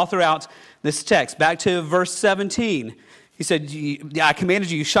eating all throughout this text. Back to verse 17. He said, I commanded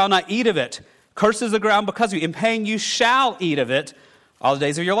you, you shall not eat of it. Curses the ground because of you. In pain you shall eat of it all the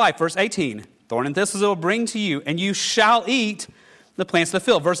days of your life. Verse 18. Thorn and thistles it will bring to you, and you shall eat the plants of the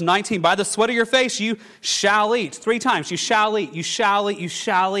field. Verse 19. By the sweat of your face you shall eat. 3 times. You shall eat, you shall eat, you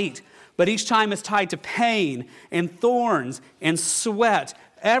shall eat. But each time is tied to pain and thorns and sweat.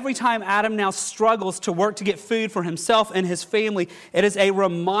 Every time Adam now struggles to work to get food for himself and his family, it is a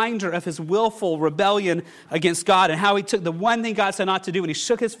reminder of his willful rebellion against God and how he took the one thing God said not to do and he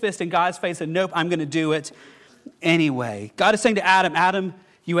shook his fist in God's face and nope, I'm going to do it anyway. God is saying to Adam, Adam,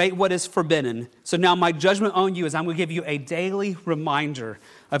 you ate what is forbidden. So now my judgment on you is I'm going to give you a daily reminder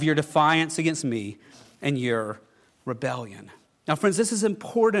of your defiance against me and your rebellion. Now, friends, this is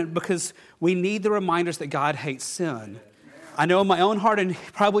important because we need the reminders that God hates sin. I know in my own heart, and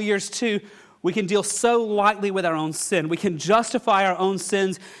probably yours too, we can deal so lightly with our own sin. We can justify our own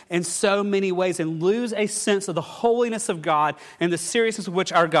sins in so many ways and lose a sense of the holiness of God and the seriousness with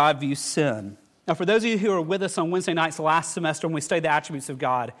which our God views sin. Now, for those of you who were with us on Wednesday nights last semester when we studied the attributes of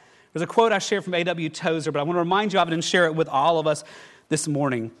God, there's a quote I shared from A.W. Tozer, but I want to remind you of it and share it with all of us this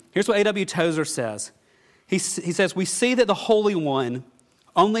morning. Here's what A.W. Tozer says. He says, we see that the Holy One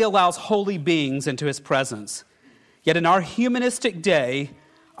only allows holy beings into his presence. Yet in our humanistic day,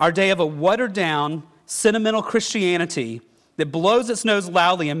 our day of a watered-down, sentimental Christianity that blows its nose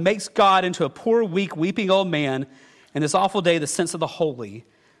loudly and makes God into a poor, weak, weeping old man, in this awful day, the sense of the holy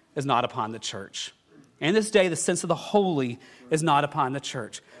is not upon the church. In this day, the sense of the holy is not upon the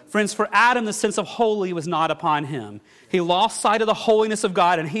church. Friends, for Adam, the sense of holy was not upon him. He lost sight of the holiness of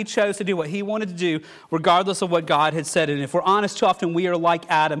God, and he chose to do what he wanted to do, regardless of what God had said. And if we're honest, too often we are like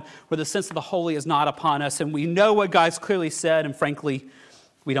Adam, where the sense of the holy is not upon us, and we know what God's clearly said, and frankly,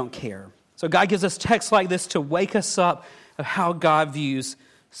 we don't care. So God gives us texts like this to wake us up of how God views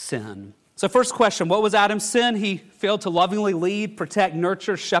sin. So first question, what was Adam's sin? He failed to lovingly lead, protect,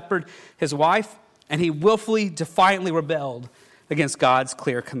 nurture, shepherd his wife, and he willfully, defiantly rebelled against God's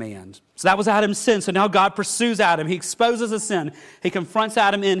clear command. So that was Adam's sin. So now God pursues Adam. He exposes his sin. He confronts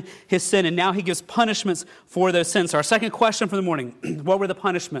Adam in his sin, and now he gives punishments for those sins. So our second question for the morning, what were the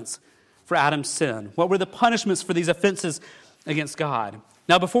punishments for Adam's sin? What were the punishments for these offenses against God?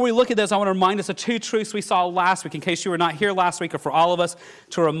 Now, before we look at this, I want to remind us of 2 truths we saw last week, in case you were not here last week, or for all of us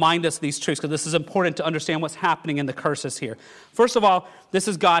to remind us of these truths, because this is important to understand what's happening in the curses here. First of all, this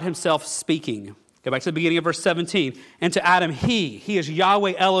is God himself speaking. Go back to the beginning of verse 17. And to Adam, he is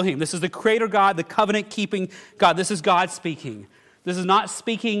Yahweh Elohim. This is the creator God, the covenant-keeping God. This is God speaking. This is not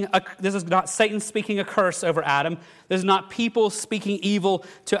Satan speaking a curse over Adam. This is not people speaking evil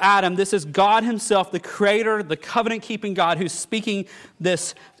to Adam. This is God himself, the creator, the covenant-keeping God, who's speaking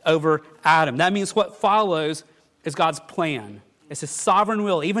this over Adam. That means what follows is God's plan. It's his sovereign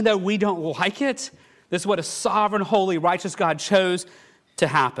will. Even though we don't like it, this is what a sovereign, holy, righteous God chose to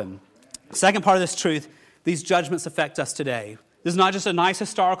happen. Second part of this truth, these judgments affect us today. This is not just a nice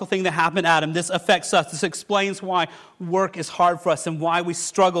historical thing that happened to Adam. This affects us. This explains why work is hard for us and why we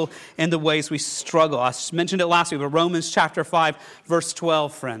struggle in the ways we struggle. I mentioned it last week, but Romans chapter 5, verse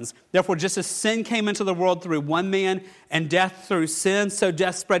 12, friends. Therefore, just as sin came into the world through one man and death through sin, so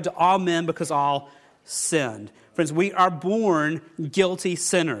death spread to all men because all sinned. Friends, we are born guilty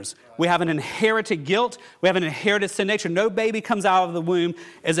sinners. We have an inherited guilt. We have an inherited sin nature. No baby comes out of the womb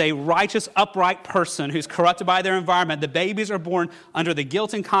as a righteous, upright person who's corrupted by their environment. The babies are born under the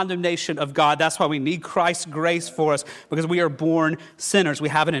guilt and condemnation of God. That's why we need Christ's grace for us, because we are born sinners. We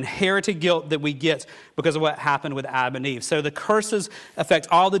have an inherited guilt that we get because of what happened with Adam and Eve. So the curses affect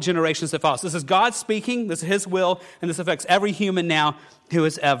all the generations that follow. So this is God speaking. This is his will, and this affects every human now who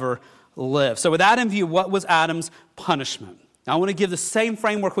has ever lived. So with that in view, what was Adam's punishment? Now, I want to give the same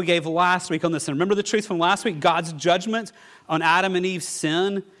framework we gave last week on this. And remember the truth from last week? God's judgment on Adam and Eve's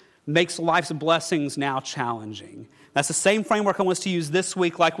sin makes life's blessings now challenging. That's the same framework I want us to use this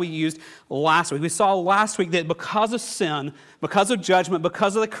week like we used last week. We saw last week that because of sin, because of judgment,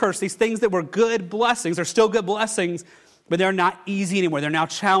 because of the curse, these things that were good blessings are still good blessings, but they're not easy anymore. They're now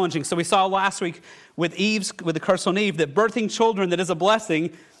challenging. So we saw last week with the curse on Eve that birthing children that is a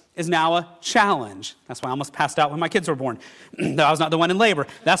blessing is now a challenge. That's why I almost passed out when my kids were born. I was not the one in labor.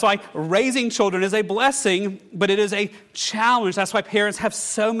 That's why raising children is a blessing, but it is a challenge. That's why parents have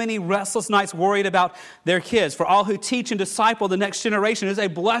so many restless nights worried about their kids. For all who teach and disciple the next generation, it is a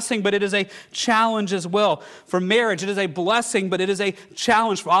blessing, but it is a challenge as well. For marriage, it is a blessing, but it is a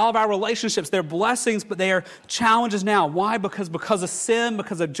challenge. For all of our relationships, they're blessings, but they are challenges now. Why? Because of sin,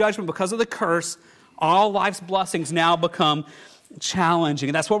 because of judgment, because of the curse, all life's blessings now become challenging.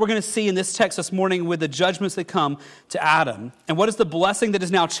 And that's what we're going to see in this text this morning with the judgments that come to Adam. And what is the blessing that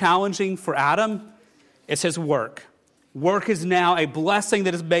is now challenging for Adam? It's his work. Work is now a blessing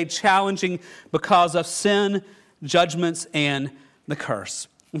that is made challenging because of sin, judgments, and the curse.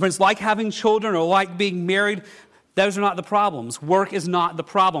 And friends, like having children or like being married, those are not the problems. Work is not the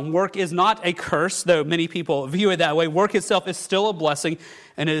problem. Work is not a curse, though many people view it that way. Work itself is still a blessing,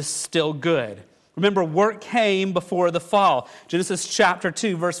 and it is still good. Remember, work came before the fall. Genesis chapter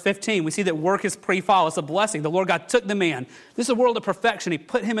 2, verse 15. We see that work is pre-fall. It's a blessing. The Lord God took the man. This is a world of perfection. He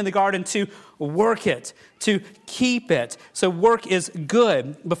put him in the garden to work it, to keep it. So work is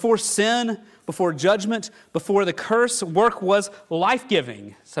good. Before sin, before judgment, before the curse, work was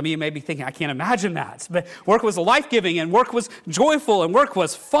life-giving. Some of you may be thinking, I can't imagine that. But work was life-giving, and work was joyful, and work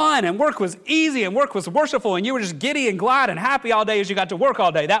was fun, and work was easy, and work was worshipful, and you were just giddy and glad and happy all day as you got to work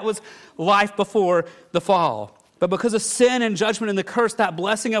all day. That was life before the fall. But because of sin and judgment and the curse, that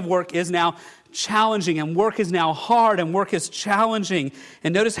blessing of work is now challenging, and work is now hard, and work is challenging.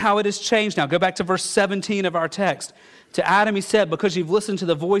 And notice how it has changed now. Go back to verse 17 of our text. To Adam he said, because you've listened to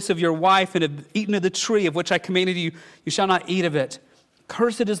the voice of your wife and have eaten of the tree of which I commanded you, you shall not eat of it.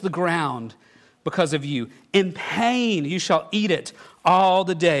 Cursed is the ground because of you. In pain you shall eat it all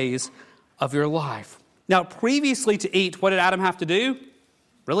the days of your life. Now, previously to eat, what did Adam have to do?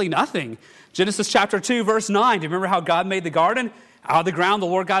 Really nothing. Genesis chapter 2, verse 9. Do you remember how God made the garden? Out of the ground the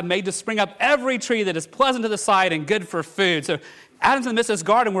Lord God made to spring up every tree that is pleasant to the sight and good for food. So Adam's in the midst of this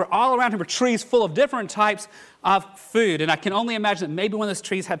garden where all around him are trees full of different types of food. And I can only imagine that maybe one of those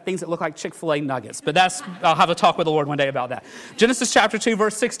trees had things that look like Chick-fil-A nuggets. But I'll have a talk with the Lord one day about that. Genesis chapter 2,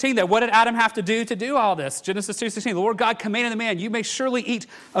 verse 16, that what did Adam have to do all this? Genesis 2:16, the Lord God commanded the man, you may surely eat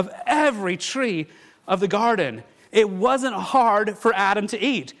of every tree of the garden. It wasn't hard for Adam to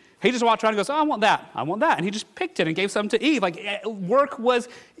eat. He just walked around and goes, oh, I want that. And he just picked it and gave something to Eve. Like, work was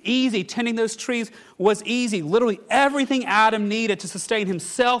easy. Tending those trees was easy. Literally everything Adam needed to sustain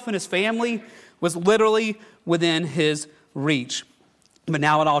himself and his family was literally within his reach. But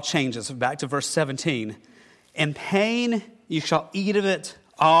now it all changes. Back to verse 17. In pain you shall eat of it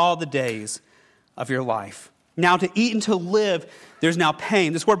all the days of your life. Now to eat and to live, there's now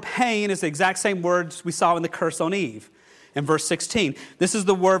pain. This word pain is the exact same word we saw in the curse on Eve. In verse 16, this is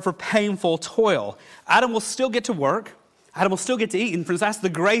the word for painful toil. Adam will still get to work. Adam will still get to eat. And friends, that's the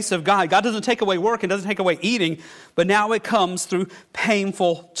grace of God. God doesn't take away work and doesn't take away eating, but now it comes through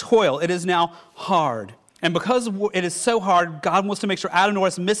painful toil. It is now hard. And because it is so hard, God wants to make sure Adam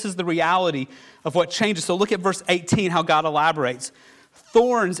Norris misses the reality of what changes. So look at verse 18, how God elaborates.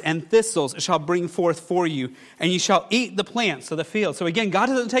 Thorns and thistles shall bring forth for you, and you shall eat the plants of the field. So again, God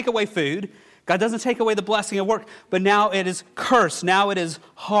doesn't take away food. God doesn't take away the blessing of work, but now it is cursed. Now it is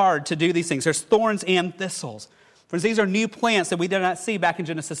hard to do these things. There's thorns and thistles. Friends, these are new plants that we did not see back in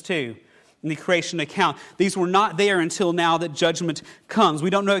Genesis 2 in the creation account. These were not there until now that judgment comes.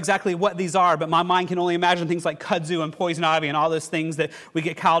 We don't know exactly what these are, but my mind can only imagine things like kudzu and poison ivy and all those things that we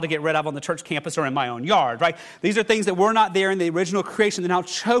get Kyle to get rid of on the church campus or in my own yard, right? These are things that were not there in the original creation that now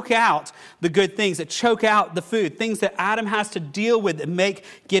choke out the good things, that choke out the food, things that Adam has to deal with that make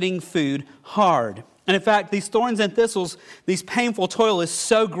getting food hard. And in fact, these thorns and thistles, these painful toil is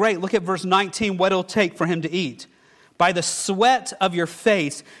so great. Look at verse 19, what it'll take for him to eat. By the sweat of your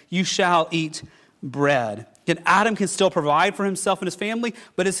face you shall eat bread. And Adam can still provide for himself and his family,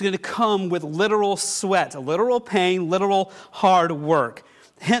 but it's going to come with literal sweat, literal pain, literal hard work.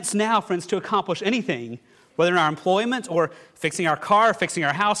 Hence now, friends, to accomplish anything, whether in our employment or fixing our car, fixing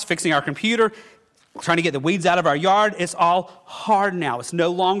our house, fixing our computer, trying to get the weeds out of our yard, it's all hard now. It's no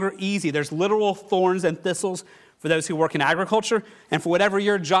longer easy. There's literal thorns and thistles for those who work in agriculture, and for whatever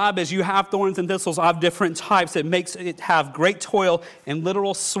your job is, you have thorns and thistles of different types. It makes it have great toil and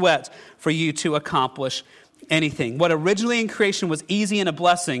literal sweat for you to accomplish anything. What originally in creation was easy and a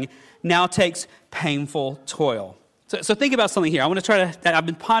blessing now takes painful toil. So think about something here. I've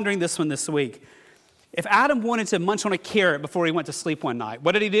been pondering this one this week. If Adam wanted to munch on a carrot before he went to sleep one night,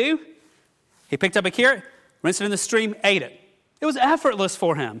 what did he do? He picked up a carrot, rinsed it in the stream, ate it. It was effortless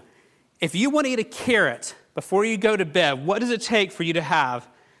for him. If you want to eat a carrot before you go to bed, what does it take for you to have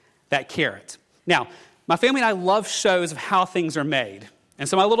that carrot? Now, my family and I love shows of how things are made. And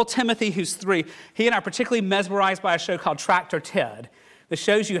so my little Timothy, who's 3, he and I are particularly mesmerized by a show called Tractor Ted that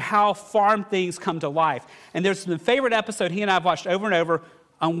shows you how farm things come to life. And there's a favorite episode he and I have watched over and over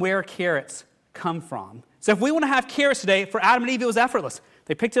on where carrots come from. So if we want to have carrots today, for Adam and Eve, it was effortless.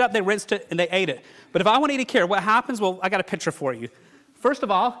 They picked it up, they rinsed it, and they ate it. But if I want to eat a carrot, what happens? Well, I got a picture for you. First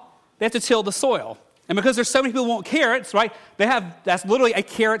of all, they have to till the soil. And because there's so many people who want carrots, right, that's literally a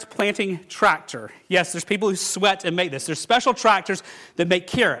carrot planting tractor. Yes, there's people who sweat and make this. There's special tractors that make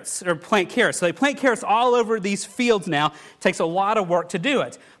carrots or plant carrots. So they plant carrots all over these fields now. It takes a lot of work to do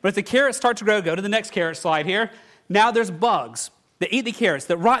it. But if the carrots start to grow, go to the next carrot slide here. Now there's bugs that eat the carrots,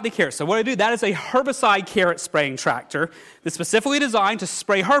 that rot the carrots. So what do? That is a herbicide carrot spraying tractor that's specifically designed to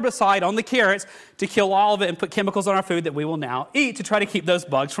spray herbicide on the carrots to kill all of it and put chemicals on our food that we will now eat to try to keep those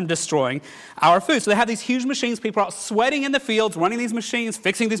bugs from destroying our food. So they have these huge machines, people are out sweating in the fields, running these machines,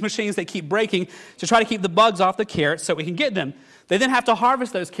 fixing these machines that keep breaking to try to keep the bugs off the carrots so we can get them. They then have to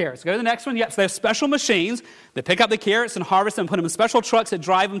harvest those carrots. Go to the next one. Yep, so they have special machines that pick up the carrots and harvest them and put them in special trucks that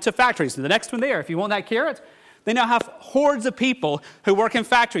drive them to factories. And the next one there, if you want that carrot, they now have hordes of people who work in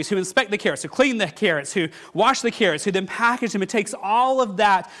factories, who inspect the carrots, who clean the carrots, who wash the carrots, who then package them. It takes all of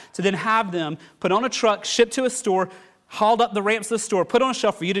that to then have them put on a truck, shipped to a store, hauled up the ramps of the store, put on a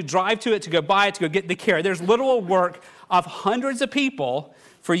shelf for you to drive to it, to go buy it, to go get the carrot. There's literal work of hundreds of people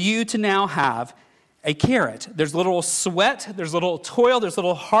for you to now have a carrot. There's literal sweat, there's little toil, there's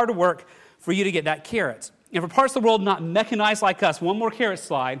little hard work for you to get that carrot. And for parts of the world not mechanized like us, one more carrot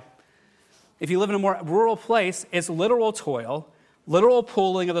slide. If you live in a more rural place, it's literal toil, literal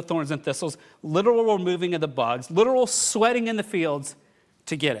pulling of the thorns and thistles, literal removing of the bugs, literal sweating in the fields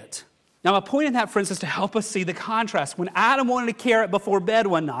to get it. Now, my point in that, friends, is to help us see the contrast. When Adam wanted a carrot before bed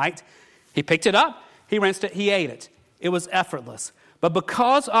one night, he picked it up, he rinsed it, he ate it. It was effortless. But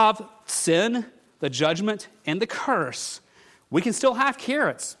because of sin, the judgment, and the curse, we can still have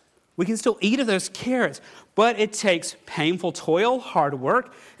carrots. We can still eat of those carrots, but it takes painful toil, hard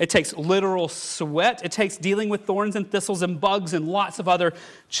work. It takes literal sweat. It takes dealing with thorns and thistles and bugs and lots of other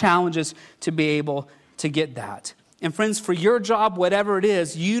challenges to be able to get that. And friends, for your job, whatever it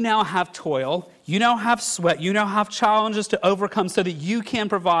is, you now have toil, you now have sweat, you now have challenges to overcome so that you can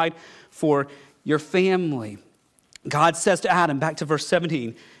provide for your family. God says to Adam, back to verse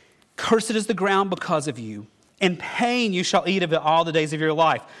 17, "Cursed is the ground because of you. In pain you shall eat of it all the days of your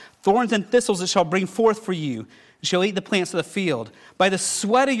life. Thorns and thistles it shall bring forth for you. You shall eat the plants of the field. By the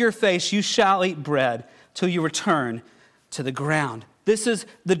sweat of your face you shall eat bread till you return to the ground." This is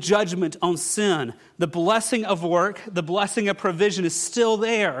the judgment on sin. The blessing of work, the blessing of provision is still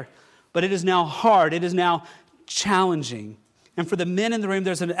there, but it is now hard. It is now challenging. And for the men in the room,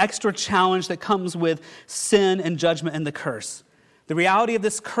 there's an extra challenge that comes with sin and judgment and the curse. The reality of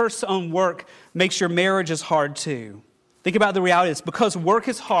this curse on work makes your marriages hard too. Think about the reality of this. Because work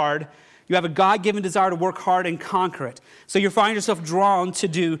is hard, you have a God-given desire to work hard and conquer it. So you find yourself drawn to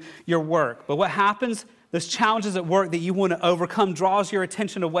do your work. But what happens? Those challenges at work that you want to overcome draws your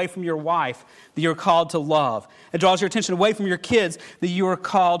attention away from your wife that you're called to love. It draws your attention away from your kids that you are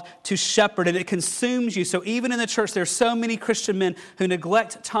called to shepherd, and it consumes you. So even in the church, there are so many Christian men who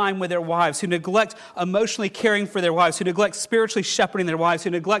neglect time with their wives, who neglect emotionally caring for their wives, who neglect spiritually shepherding their wives, who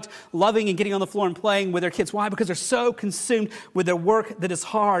neglect loving and getting on the floor and playing with their kids. Why? Because they're so consumed with their work that is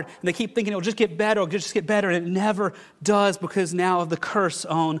hard, and they keep thinking it'll just get better, it'll just get better, and it never does because now of the curse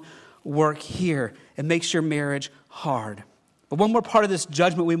on work here. It makes your marriage hard. But one more part of this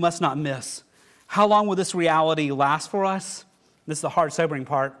judgment we must not miss. How long will this reality last for us? This is the hard, sobering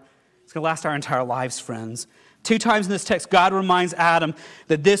part. It's going to last our entire lives, friends. 2 times in this text, God reminds Adam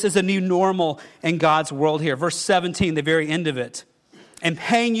that this is a new normal in God's world here. Verse 17, the very end of it. "In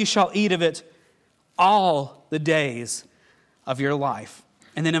pain you shall eat of it all the days of your life."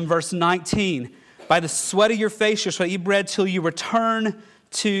 And then in verse 19, "By the sweat of your face you shall eat bread till you return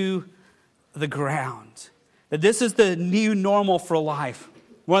to the ground." That this is the new normal for life.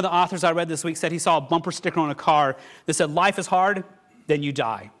 One of the authors I read this week said he saw a bumper sticker on a car that said, "Life is hard, then you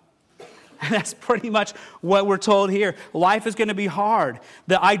die." And that's pretty much what we're told here. Life is going to be hard.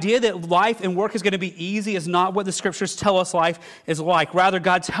 The idea that life and work is going to be easy is not what the scriptures tell us life is like. Rather,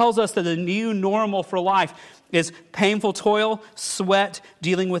 God tells us that the new normal for life is painful toil, sweat,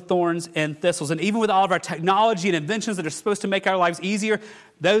 dealing with thorns and thistles. And even with all of our technology and inventions that are supposed to make our lives easier,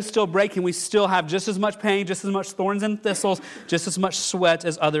 those still break, and we still have just as much pain, just as much thorns and thistles, just as much sweat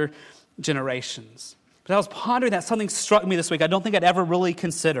as other generations. But I was pondering that. Something struck me this week I don't think I'd ever really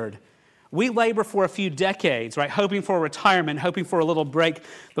considered. We labor for a few decades, right, hoping for a retirement, hoping for a little break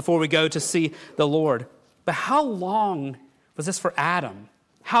before we go to see the Lord. But how long was this for Adam?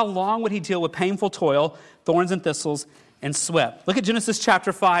 How long would he deal with painful toil, thorns and thistles, and sweat? Look at Genesis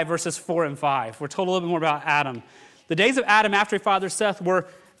chapter 5, verses 4 and 5. We're told a little bit more about Adam. The days of Adam after he fathered Seth were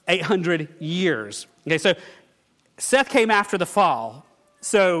 800 years. Okay, so Seth came after the fall.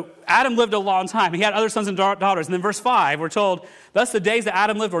 So Adam lived a long time. He had other sons and daughters. And then verse 5, we're told, "Thus the days that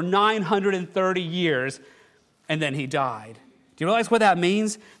Adam lived were 930 years, and then he died." Do you realize what that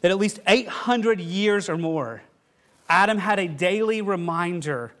means? That at least 800 years or more, Adam had a daily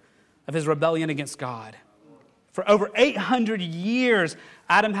reminder of his rebellion against God. For over 800 years,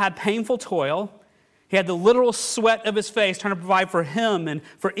 Adam had painful toil. He had the literal sweat of his face trying to provide for him and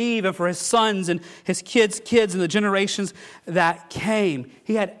for Eve and for his sons and his kids' kids and the generations that came.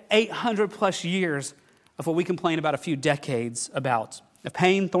 He had 800 plus years of what we complain about a few decades about, of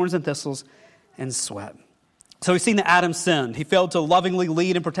pain, thorns and thistles, and sweat. So we've seen that Adam sinned. He failed to lovingly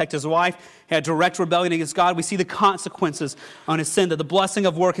lead and protect his wife. He had direct rebellion against God. We see the consequences on his sin, that the blessing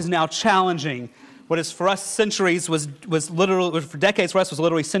of work is now challenging. What is for us centuries was literally, for decades for us, was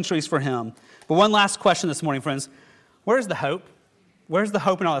literally centuries for him. But one last question this morning, friends. Where's the hope? Where's the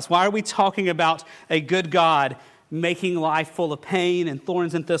hope in all this? Why are we talking about a good God making life full of pain and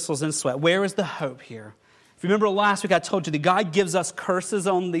thorns and thistles and sweat? Where is the hope here? If you remember last week, I told you that God gives us curses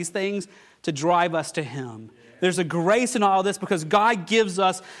on these things to drive us to him. There's a grace in all of this because God gives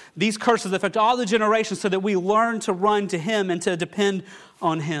us these curses that affect all the generations so that we learn to run to him and to depend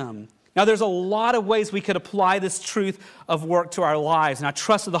on him. Now, there's a lot of ways we could apply this truth of work to our lives, and I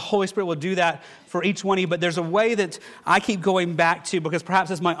trust that the Holy Spirit will do that for each one of you, but there's a way that I keep going back to because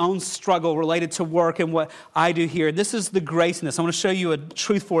perhaps it's my own struggle related to work and what I do here. This is the grace in this. I want to show you a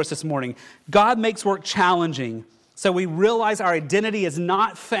truth for us this morning. God makes work challenging, so we realize our identity is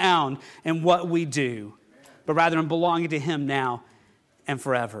not found in what we do, but rather in belonging to him now and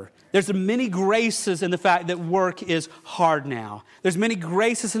forever. There's many graces in the fact that work is hard now. There's many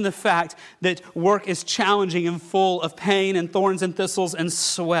graces in the fact that work is challenging and full of pain and thorns and thistles and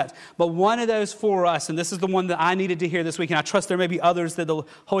sweat. But one of those for us, and this is the one that I needed to hear this week, and I trust there may be others that the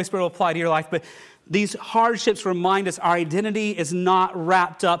Holy Spirit will apply to your life, but these hardships remind us our identity is not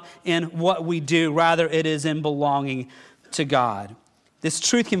wrapped up in what we do. Rather, it is in belonging to God. This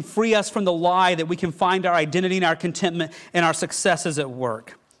truth can free us from the lie that we can find our identity and our contentment and our successes at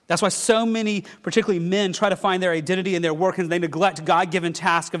work. That's why so many, particularly men, try to find their identity in their work and they neglect God-given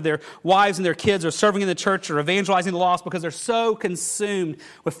tasks of their wives and their kids or serving in the church or evangelizing the lost because they're so consumed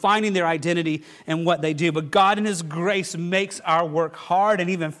with finding their identity in what they do. But God in his grace makes our work hard and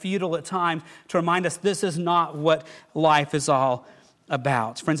even futile at times to remind us this is not what life is all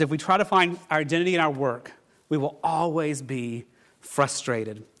about. Friends, if we try to find our identity in our work, we will always be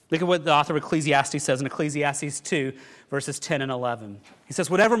frustrated. Look at what the author of Ecclesiastes says in Ecclesiastes 2, verses 10 and 11. He says,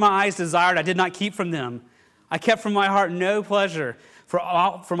 "Whatever my eyes desired, I did not keep from them. I kept from my heart no pleasure,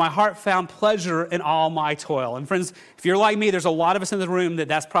 for my heart found pleasure in all my toil." And friends, if you're like me, there's a lot of us in the room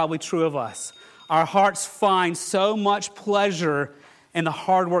that's probably true of us. Our hearts find so much pleasure in the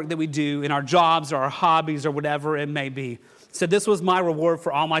hard work that we do in our jobs or our hobbies or whatever it may be. So this was my reward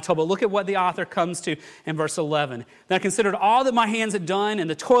for all my toil. But look at what the author comes to in verse 11. "Then I considered all that my hands had done and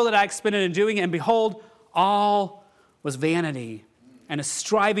the toil that I expended in doing it, and behold, all was vanity and a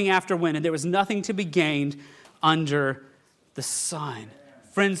striving after wind, and there was nothing to be gained under the sun."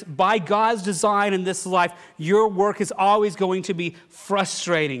 Friends, by God's design in this life, your work is always going to be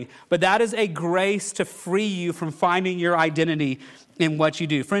frustrating. But that is a grace to free you from finding your identity in what you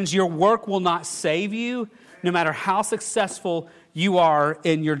do. Friends, your work will not save you, no matter how successful you are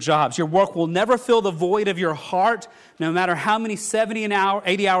in your jobs. Your work will never fill the void of your heart, no matter how many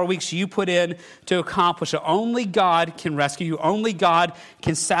 80-hour weeks you put in to accomplish it. Only God can rescue you. Only God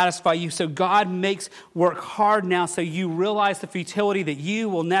can satisfy you. So God makes work hard now so you realize the futility that you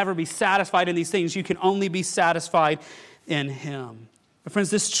will never be satisfied in these things. You can only be satisfied in him. But friends,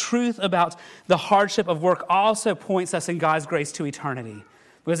 this truth about the hardship of work also points us in God's grace to eternity.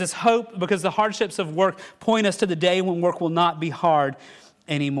 Because this hope, because the hardships of work point us to the day when work will not be hard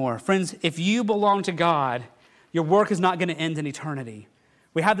anymore. Friends, if you belong to God, your work is not going to end in eternity.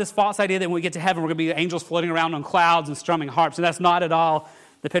 We have this false idea that when we get to heaven, we're going to be angels floating around on clouds and strumming harps, and that's not at all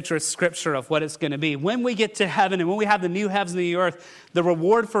the picture of Scripture of what it's going to be. When we get to heaven and when we have the new heavens and the new earth, the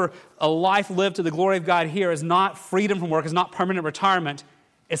reward for a life lived to the glory of God here is not freedom from work, it's not permanent retirement,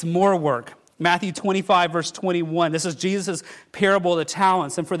 it's more work. Matthew 25, verse 21. This is Jesus' parable of the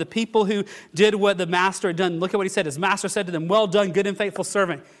talents. And for the people who did what the master had done, look at what he said. His master said to them, "Well done, good and faithful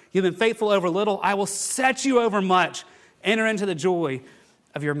servant. You've been faithful over little. I will set you over much. Enter into the joy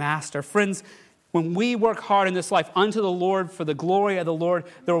of your master." Friends, when we work hard in this life unto the Lord for the glory of the Lord,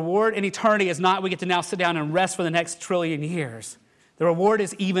 the reward in eternity is not we get to now sit down and rest for the next trillion years. The reward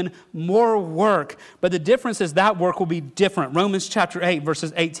is even more work. But the difference is that work will be different. Romans chapter 8,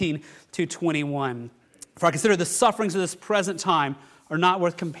 verses 18 to 21. "For I consider the sufferings of this present time are not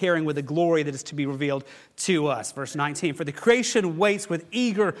worth comparing with the glory that is to be revealed to us. Verse 19, for the creation waits with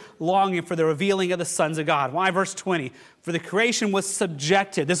eager longing for the revealing of the sons of God. Why? Verse 20, for the creation was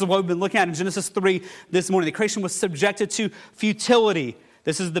subjected. This is what we've been looking at in Genesis 3 this morning. The creation was subjected to futility.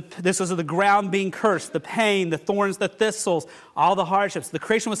 This is the ground being cursed, the pain, the thorns, the thistles, all the hardships. The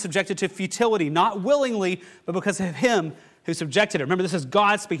creation was subjected to futility, not willingly, but because of him who subjected it. Remember, this is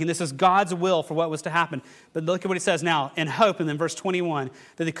God speaking. This is God's will for what was to happen. But look at what he says now, in hope, and then verse 21,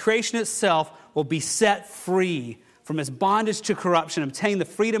 that the creation itself will be set free from its bondage to corruption, obtain the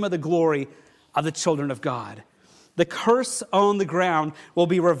freedom of the glory of the children of God. The curse on the ground will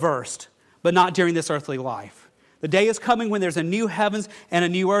be reversed, but not during this earthly life. The day is coming when there's a new heavens and a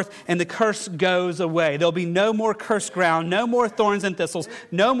new earth, and the curse goes away. There'll be no more cursed ground, no more thorns and thistles,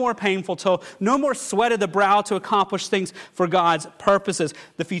 no more painful toil, no more sweat of the brow to accomplish things for God's purposes.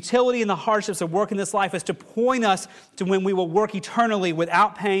 The futility and the hardships of work in this life is to point us to when we will work eternally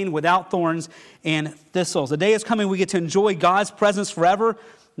without pain, without thorns and thistles. The day is coming we get to enjoy God's presence forever,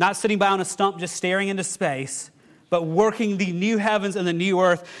 not sitting by on a stump just staring into space, but working the new heavens and the new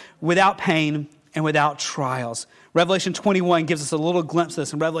earth without pain and without trials. Revelation 21 gives us a little glimpse of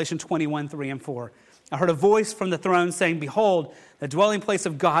this in Revelation 21, 3 and 4. I heard a voice from the throne saying, behold, the dwelling place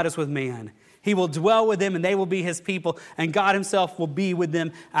of God is with man. He will dwell with them and they will be his people, and God himself will be with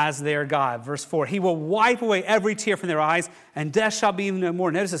them as their God. Verse 4, he will wipe away every tear from their eyes, and death shall be no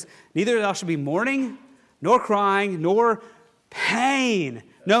more. Notice this, neither there shall be mourning, nor crying, nor pain.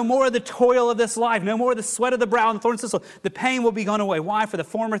 No more of the toil of this life. No more of the sweat of the brow and the thorns and thistle. The pain will be gone away. Why? For the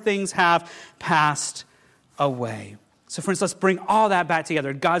former things have passed away. So friends, let's bring all that back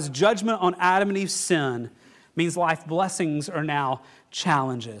together. God's judgment on Adam and Eve's sin means life blessings are now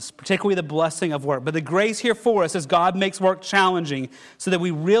challenges, particularly the blessing of work. But the grace here for us is God makes work challenging so that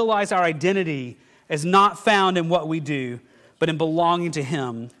we realize our identity is not found in what we do, but in belonging to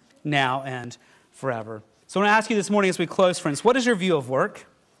him now and forever. So I want to ask you this morning as we close, friends, what is your view of work?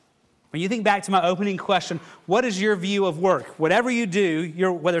 When you think back to my opening question, what is your view of work? Whatever you do,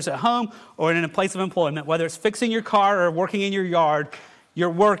 whether it's at home or in a place of employment, whether it's fixing your car or working in your yard, your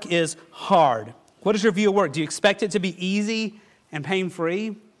work is hard. What is your view of work? Do you expect it to be easy and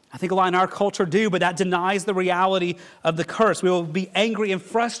pain-free? I think a lot in our culture do, but that denies the reality of the curse. We will be angry and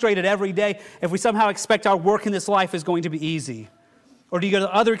frustrated every day if we somehow expect our work in this life is going to be easy. Or do you go to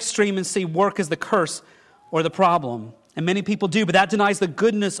the other extreme and see work as the curse or the problem? And many people do, but that denies the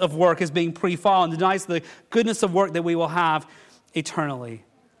goodness of work as being pre-fall and denies the goodness of work that we will have eternally.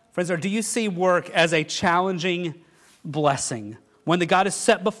 Friends, or do you see work as a challenging blessing? One that God has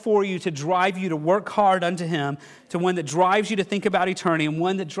set before you to drive you to work hard unto him, to one that drives you to think about eternity, and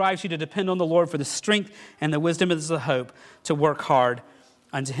one that drives you to depend on the Lord for the strength and the wisdom and the hope to work hard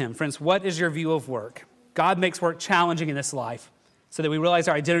unto him. Friends, what is your view of work? God makes work challenging in this life so that we realize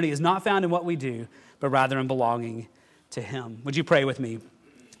our identity is not found in what we do, but rather in belonging to him. Would you pray with me?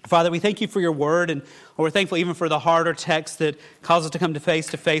 Father, we thank you for your word, and we're thankful even for the harder text that calls us to come to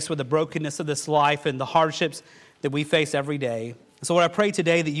face with the brokenness of this life and the hardships that we face every day. So Lord, I pray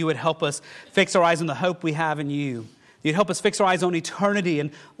today that you would help us fix our eyes on the hope we have in you. You'd help us fix our eyes on eternity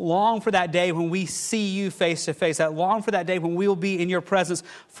and long for that day when we see you face to face. That long for that day when we will be in your presence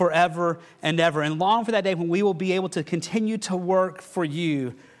forever and ever. And long for that day when we will be able to continue to work for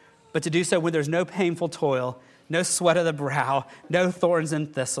you, but to do so when there's no painful toil, no sweat of the brow, no thorns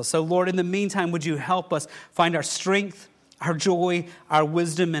and thistles. So Lord, in the meantime, would you help us find our strength, our joy, our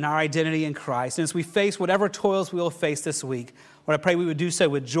wisdom, and our identity in Christ. And as we face whatever toils we will face this week, Lord, I pray we would do so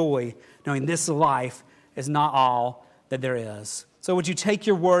with joy, knowing this life is not all that there is. So would you take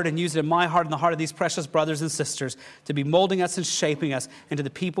your word and use it in my heart and the heart of these precious brothers and sisters to be molding us and shaping us into the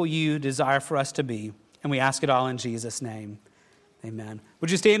people you desire for us to be. And we ask it all in Jesus' name. Amen.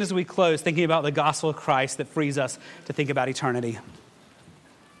 Would you stand as we close, thinking about the gospel of Christ that frees us to think about eternity?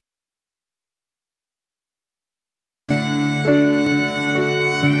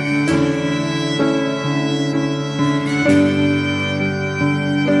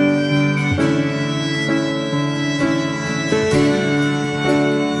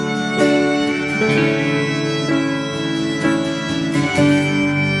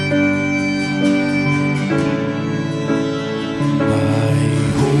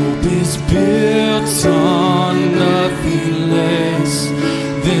 Built on nothing less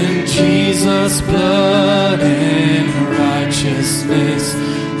than Jesus' blood and righteousness.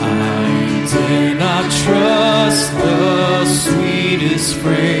 I dare not trust the sweetest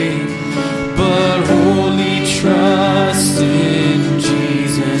frame, but wholly trust in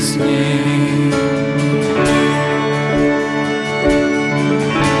Jesus' name.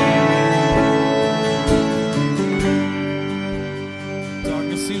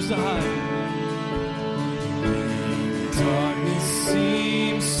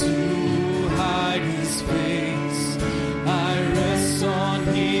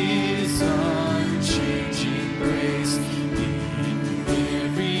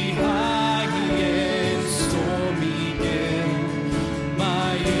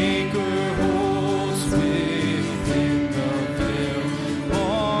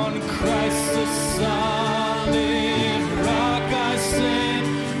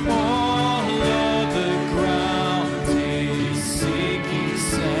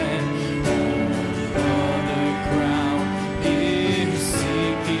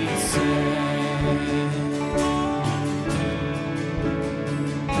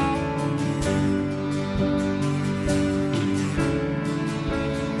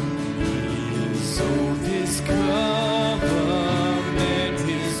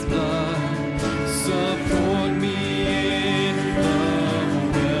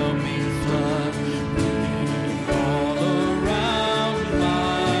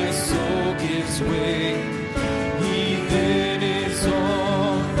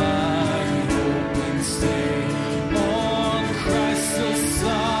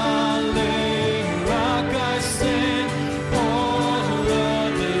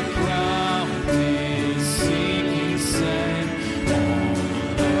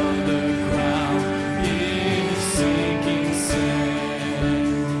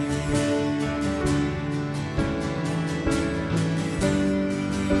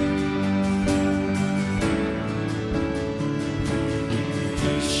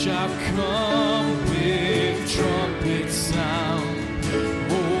 shall come with trumpet sound.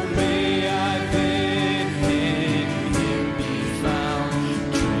 Oh, may I then in him be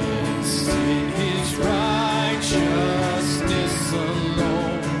found, dressed in his righteousness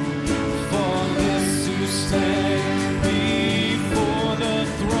alone, faultless to stand before the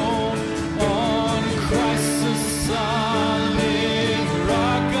throne. On Christ the solid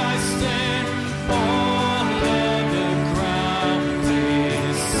rock I stand, all other ground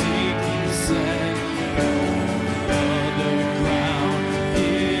is sinking sand. All other ground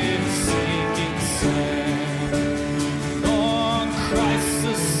is sinking sand. On Christ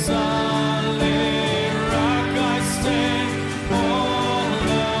the solid rock I stand, all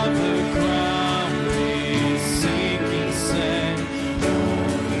other ground is sinking sand. All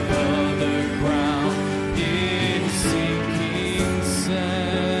other ground is sinking sand.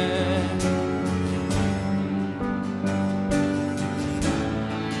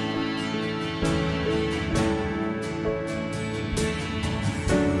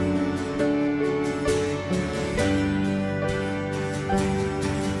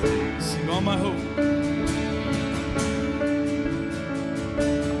 Sing all my hope.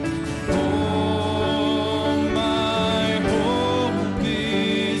 All my hope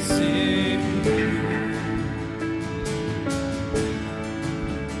is in you.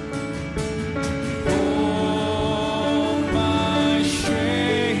 All my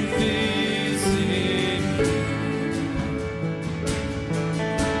strength is in you.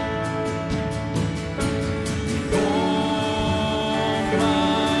 All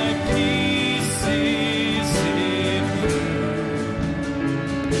my peace is in you.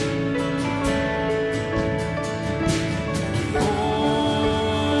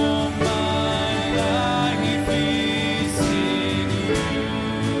 All my life is in you.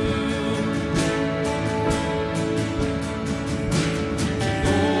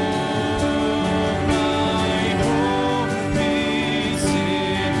 All my hope is in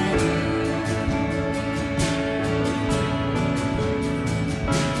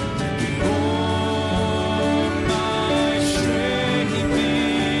you. All my strength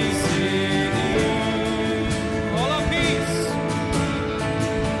is in you. All our peace.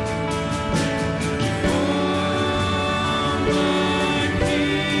 All my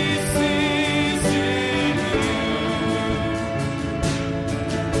peace is in you.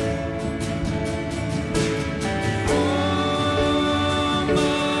 All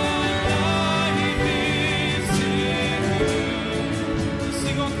my life is in you.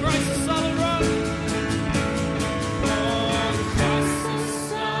 Sing on Christ the solid rock. On Christ the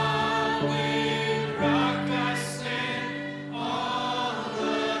solid rock I stand. All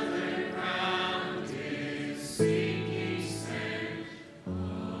other ground is sinking sand. All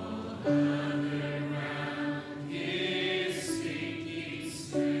other ground is sinking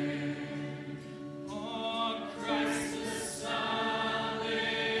sand. On Christ the solid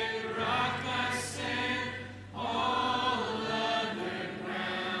rock I stand. All other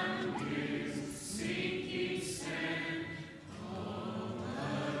ground is sinking sand. All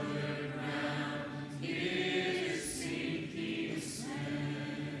other ground is sinking sand.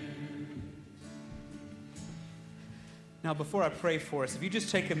 Now, before I pray for us, if you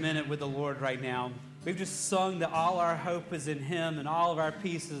just take a minute with the Lord right now, we've just sung that all our hope is in Him and all of our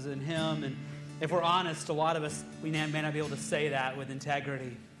peace is in Him. And if we're honest, a lot of us, we may not be able to say that with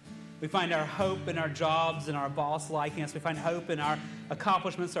integrity. We find our hope in our jobs and our boss liking us. We find hope in our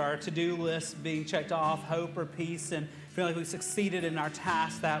accomplishments or our to-do list being checked off, hope or peace, and feeling like we've succeeded in our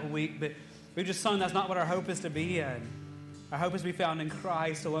task that week. But we've just sung that's not what our hope is to be in. Our hope is to be found in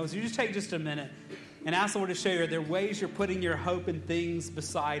Christ alone. So you just take just a minute and ask the Lord to show you, are there ways you're putting your hope in things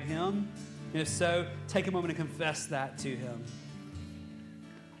beside Him? And if so, take a moment and confess that to Him.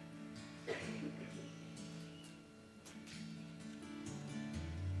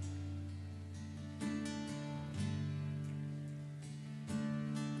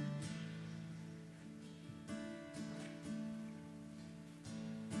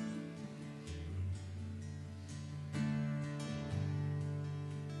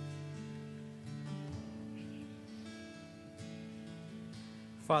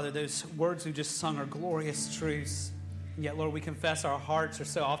 Father, those words we just sung are glorious truths. And yet, Lord, we confess our hearts are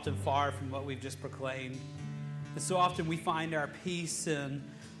so often far from what we've just proclaimed. And so often we find our peace in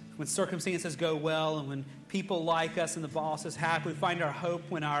when circumstances go well and when people like us and the boss is happy. We find our hope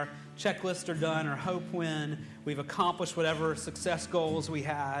when our checklists are done, or hope when we've accomplished whatever success goals we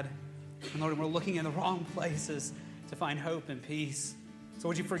had. And Lord, we're looking in the wrong places to find hope and peace. So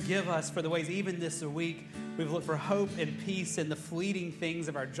would you forgive us for the ways even this week we've looked for hope and peace in the fleeting things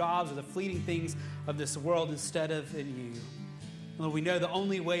of our jobs or the fleeting things of this world instead of in you. Lord, we know the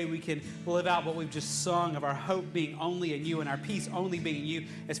only way we can live out what we've just sung of our hope being only in you and our peace only being in you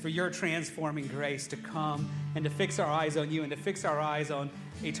is for your transforming grace to come and to fix our eyes on you and to fix our eyes on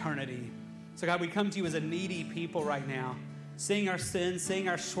eternity. So God, we come to you as a needy people right now, seeing our sins, seeing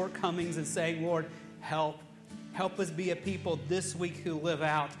our shortcomings, and saying, Lord, help. Help us be a people this week who live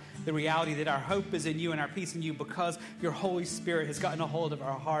out the reality that our hope is in you and our peace in you because your Holy Spirit has gotten a hold of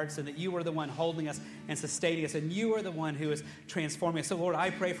our hearts and that you are the one holding us and sustaining us and you are the one who is transforming us. So, Lord,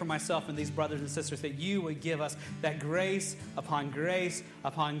 I pray for myself and these brothers and sisters that you would give us that grace upon grace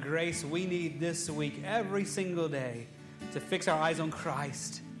upon grace we need this week every single day to fix our eyes on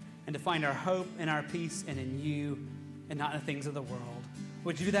Christ and to find our hope and our peace and in you and not in the things of the world.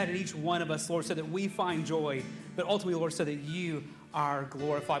 Would you do that in each one of us, Lord, so that we find joy, but ultimately, Lord, so that you are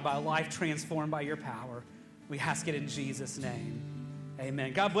glorified by a life transformed by your power. We ask it in Jesus' name.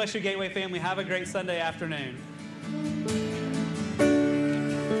 Amen. God bless you, Gateway family. Have a great Sunday afternoon.